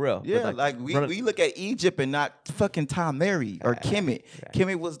 No, for real. Yeah. But like we look at Egypt and not fucking Mary or Kemet.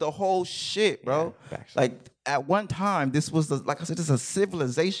 Kemet was the whole shit, bro. Yeah, like at one time, this was like I said, this is a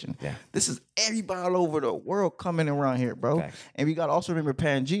civilization. Yeah. This is everybody all over the world coming around here, bro. Facts. And we got to also remember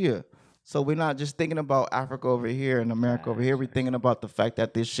Pangea. So we're not just thinking about Africa over here and America over here. We're thinking about the fact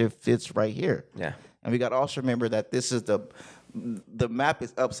that this shit fits right here. Yeah. And we got to also remember that this is the map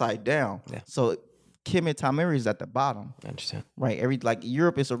is upside down. Yeah. So Kemet Tamari is at the bottom. I understand. Right. Like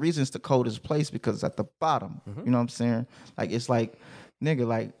Europe is a reason it's the coldest place because it's at the bottom. Mm-hmm. You know what I'm saying? Like it's like, nigga,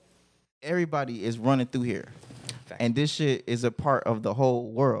 like everybody is running through here. Fact. And this shit is a part of the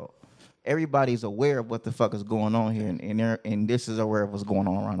whole world. Everybody's aware of what the fuck is going on here, and this is aware of what's going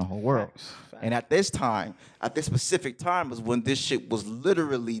on around the whole world. Facts. And at this specific time was when this shit was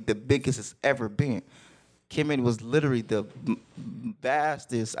literally the biggest it's ever been. Kemet was literally the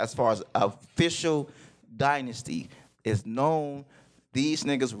vastest as far as official dynasty is known. These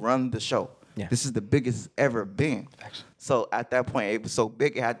niggas run the show. Yeah. This is the biggest it's ever been. Facts. So at that point, it was so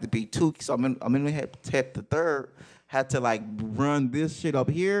big, it had to be two. So Amenhotep the third had to like run this shit up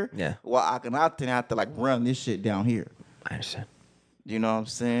here. Yeah. While Akhenaten had to like run this shit down here. I understand. You know what I'm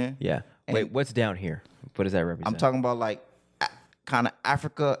saying? Yeah. And wait, what's down here? What does that represent? I'm talking about like kind of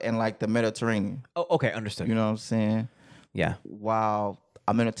Africa and like the Mediterranean. Oh, okay, understood. You know what I'm saying? Yeah. While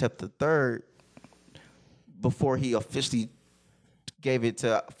Amenhotep the third, before he officially gave it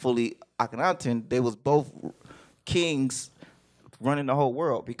to fully Akhenaten, they was both kings running the whole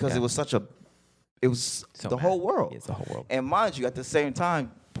world because it was such a, it was So the mad. whole world. It's the whole world. And mind you, at the same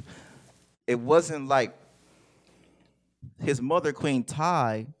time, it wasn't like his mother, Queen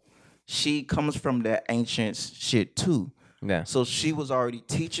Tai, she comes from the ancient shit too. Yeah. So she was already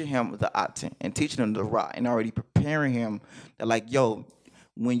teaching him the Aten and teaching him the Ra and already preparing him that like, yo,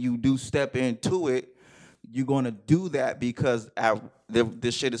 when you do step into it, you're going to do that because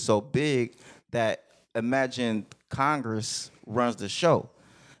this shit is so big that imagine Congress runs the show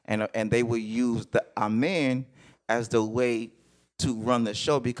and they will use the Amen as the way to run the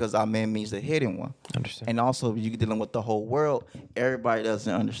show because Amen means the hidden one. Understand. And also, you're dealing with the whole world. Everybody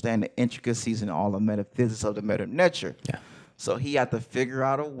doesn't understand the intricacies and all the metaphysics of the meta nature. Yeah. So he had to figure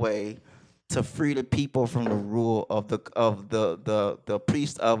out a way to free the people from the rule of the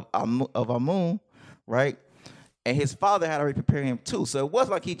priest of Amun, right? And his father had already prepared him too. So it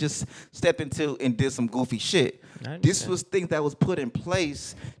wasn't like he just stepped into and did some goofy shit. This was things that was put in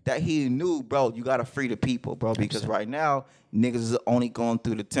place that he knew, bro, you gotta free the people, bro. Because right now, niggas is only going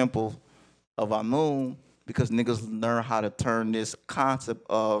through the temple of Amun because niggas learn how to turn this concept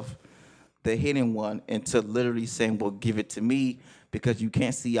of the hidden one into literally saying, well, give it to me because you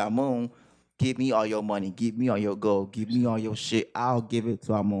can't see Amun. Give me all your money. Give me all your gold. Give me all your shit. I'll give it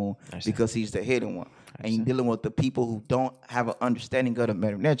to Amun because he's the hidden one. And you're dealing with the people who don't have an understanding of the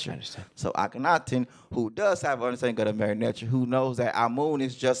Medu Neter. So Akhenaten, who does have an understanding of the Medu Neter, who knows that Amun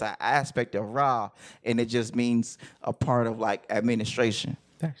is just an aspect of Ra, and it just means a part of like administration.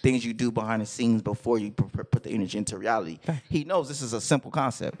 Things you do behind the scenes before you put the energy into reality. He knows this is a simple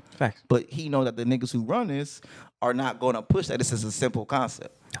concept. But he knows that the niggas who run this are not going to push that this is a simple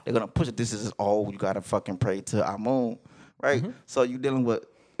concept. They're going to push it. This is, you got to fucking pray to Amun, right? So you're dealing with,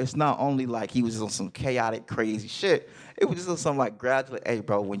 it's not only like he was on some chaotic, crazy shit. It was just on some like gradual, hey,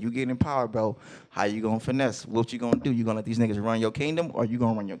 bro, when you get in power, bro, how you going to finesse? What you going to do? You going to let these niggas run your kingdom or you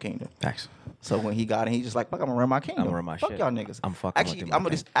going to run your kingdom? So when he got in, he just like, fuck, I'm going to run my kingdom. I'm going to run my fuck shit. Y'all niggas. I'm fucking I'm going to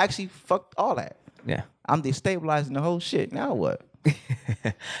just actually fuck all that. Yeah. I'm destabilizing the whole shit. Now what?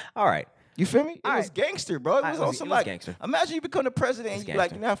 All right. You feel me? It was gangster, bro. It was on some like, gangster. Imagine you become the president and you be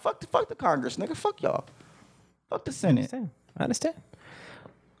like, nah, fuck the Congress, nigga. Fuck y'all. Fuck the Senate. I understand.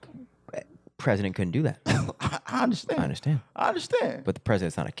 President couldn't do that. I understand. But the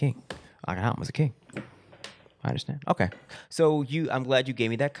president's not a king. Akhenaten was a king. I understand. Okay. So I'm glad you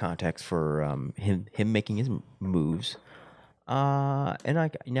gave me that context for him making his moves. And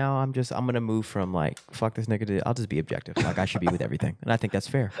now I'm gonna move from like fuck this nigga to I'll just be objective. Like I should be with everything, and I think that's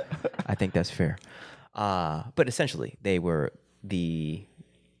fair. But essentially, they were the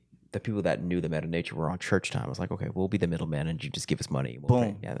people that knew the Medu Neter were on church time. I was like, okay, we'll be the middleman, and you just give us money.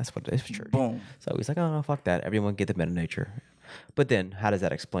 Boom. Yeah, that's what it is for church. Boom. So he's like, oh no, fuck that. Everyone get the Medu Neter. But then, how does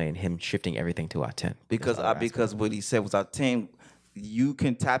that explain him shifting everything to Aten? Because what he said was Aten. You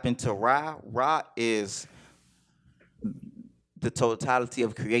can tap into Ra. Ra is the totality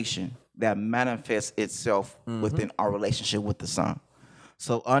of creation that manifests itself within our relationship with the sun.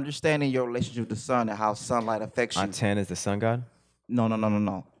 So understanding your relationship with the sun and how sunlight affects you. Aten is the sun god?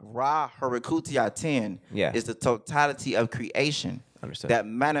 No. Ra Harakuti Aten is the totality of creation that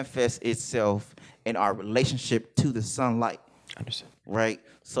manifests itself in our relationship to the sunlight. Understood. Right?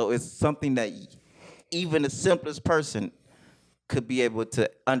 So it's something that even the simplest person could be able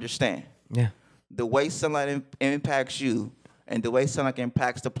to understand. Yeah. The way sunlight impacts you and the way sunlight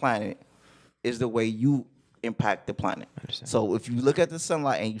impacts the planet is the way you impact the planet. So if you look at the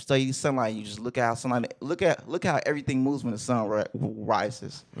sunlight and you study the sunlight, you just look at how sunlight look how everything moves when the sun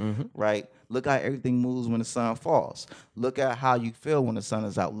rises, right? Look how everything moves when the sun falls. Look at how you feel when the sun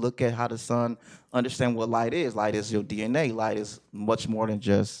is out. Look at how the sun understand what light is. Light is your DNA. Light is much more than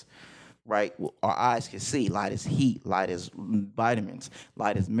just right. Our eyes can see. Light is heat. Light is vitamins.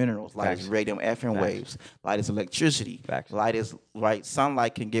 Light is minerals. Light is radium FM waves. Light is electricity. Light is right.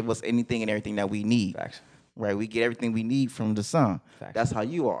 Sunlight can give us anything and everything that we need. Right, we get everything we need from the sun. That's how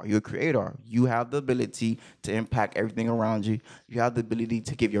you are. You're a creator. You have the ability to impact everything around you. You have the ability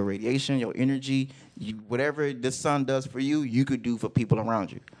to give your radiation, your energy, whatever the sun does for you, you could do for people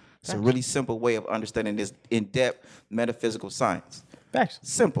around you. It's a really simple way of understanding this in-depth metaphysical science.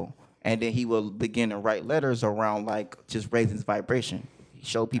 Simple. And then he will begin to write letters around like just raising his vibration. He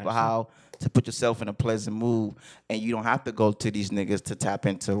showed people how to put yourself in a pleasant mood, and you don't have to go to these niggas to tap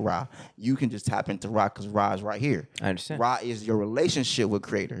into Ra. You can just tap into Ra because Ra is right here. I understand. Ra is your relationship with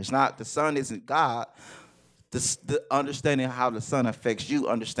Creator. It's not, the sun isn't God. The understanding how the sun affects you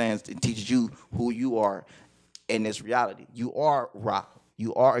understands and teaches you who you are in this reality. You are Ra.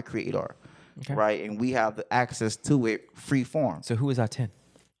 You are a creator, right? And we have the access to it free form. So who is Aten?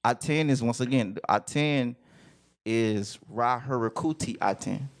 Aten is, once again, Aten is Ra Harakuti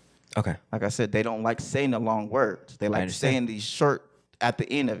Aten. Okay. Like I said, they don't like saying the long words. They like saying these short at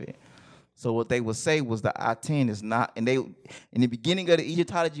the end of it. So what they would say was the Aten is not, and they in the beginning of the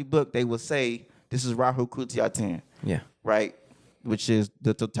Egyptology book, they would say this is Ra Harakuti Aten. Yeah. Right? Which is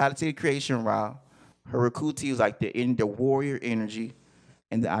the totality of creation, Ra. Harakuti is like the warrior energy,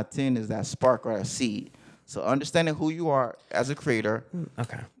 and the Aten is that spark or that seed. So understanding who you are as a creator,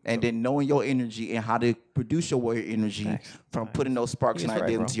 and then knowing your energy and how to produce your warrior energy from putting those sparks and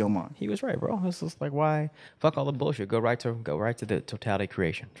ideas into your mind. He was right, bro. It's just like, why fuck all the bullshit? Go right to the totality of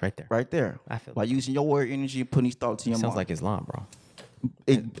creation. It's right there. Right there. I feel by using your warrior energy and putting these thoughts in your mind. Sounds like Islam, bro.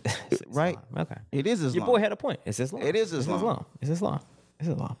 It's right? Islam. Okay. It is Islam. Your boy had a point. It's Islam. It is Islam. It's Islam.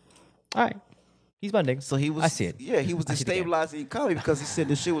 All right. He's my nigga. So he was. I see it. Yeah, he was I see the game. destabilizing the economy because he said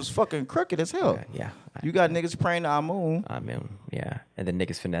the shit was fucking crooked as hell. Okay, yeah. You got niggas praying to Amun, I mean, yeah. And then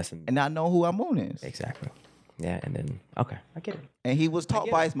niggas finessing. and I know who Amun is. Exactly. Yeah, and then, okay, I get it. And he was taught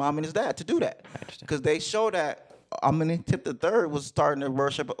get by it. his mom and his dad to do that. I understand. Because they show that Amenhotep III was starting to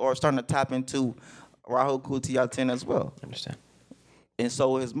worship or starting to tap into Rahu Kutiyaten as well. I understand. And so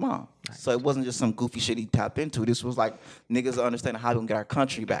was his mom. So it wasn't just some goofy shit he tapped into. This was like niggas understanding how we gonna get our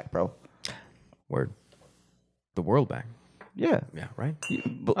country back, bro. Word. The world back. Yeah. Yeah, right?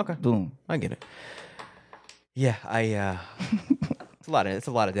 Okay. Boom. I get it. Yeah, it's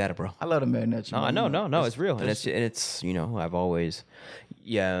a lot of data, bro. I love the man that you. No, no, it's real. And it's you know, I've always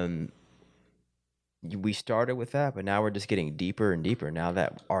we started with that, but now we're just getting deeper and deeper. Now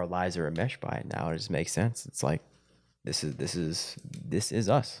that our lives are enmeshed by it, now it just makes sense. It's like this is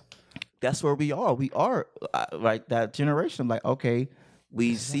us. That's where we are. We are like that generation. Like, okay,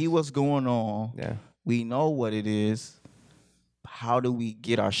 we see what's going on. Yeah. We know what it is. How do we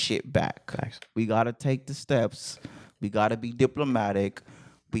get our shit back? Facts. We got to take the steps. We got to be diplomatic.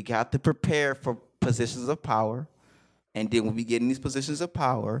 We got to prepare for positions of power. And then when we get in these positions of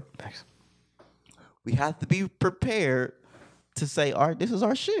power, Facts. we have to be prepared to say, all right, this is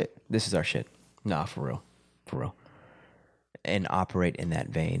our shit. This is our shit. Nah, for real. For real. And operate in that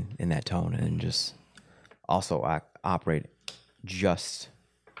vein, in that tone, and just also operate just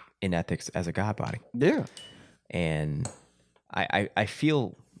in ethics as a God body. Yeah. And I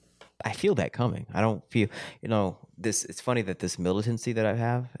feel that coming. I don't feel, this. It's funny that this militancy that I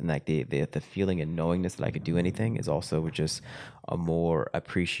have and like the feeling and knowingness that I could do anything is also just a more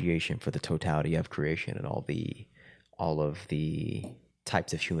appreciation for the totality of creation and all of the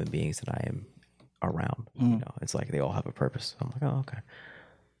types of human beings that I am around. It's like they all have a purpose. I'm like, oh, okay.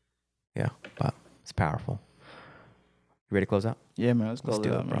 Yeah, but it's powerful. You ready to close out? Yeah, man. Let's Let's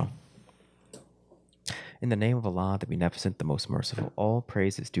do it, bro. In the name of Allah, the Beneficent, the Most Merciful, all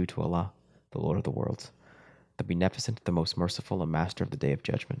praise is due to Allah, the Lord of the worlds. The Beneficent, the Most Merciful, and Master of the Day of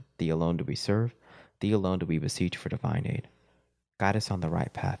Judgment. Thee alone do we serve. Thee alone do we beseech for divine aid. Guide us on the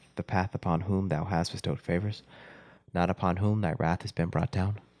right path, the path upon whom thou hast bestowed favors, not upon whom thy wrath has been brought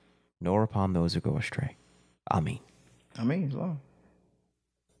down, nor upon those who go astray. Ameen. Well.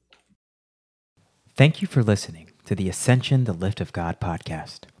 Thank you for listening to the Ascension, the Lift of God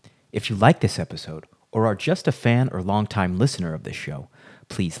podcast. If you like this episode or are just a fan or longtime listener of this show,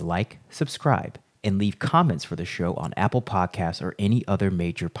 please like, subscribe, and leave comments for the show on Apple Podcasts or any other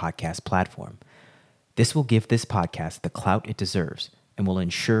major podcast platform. This will give this podcast the clout it deserves and will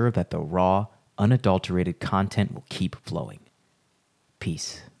ensure that the raw, unadulterated content will keep flowing.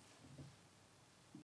 Peace.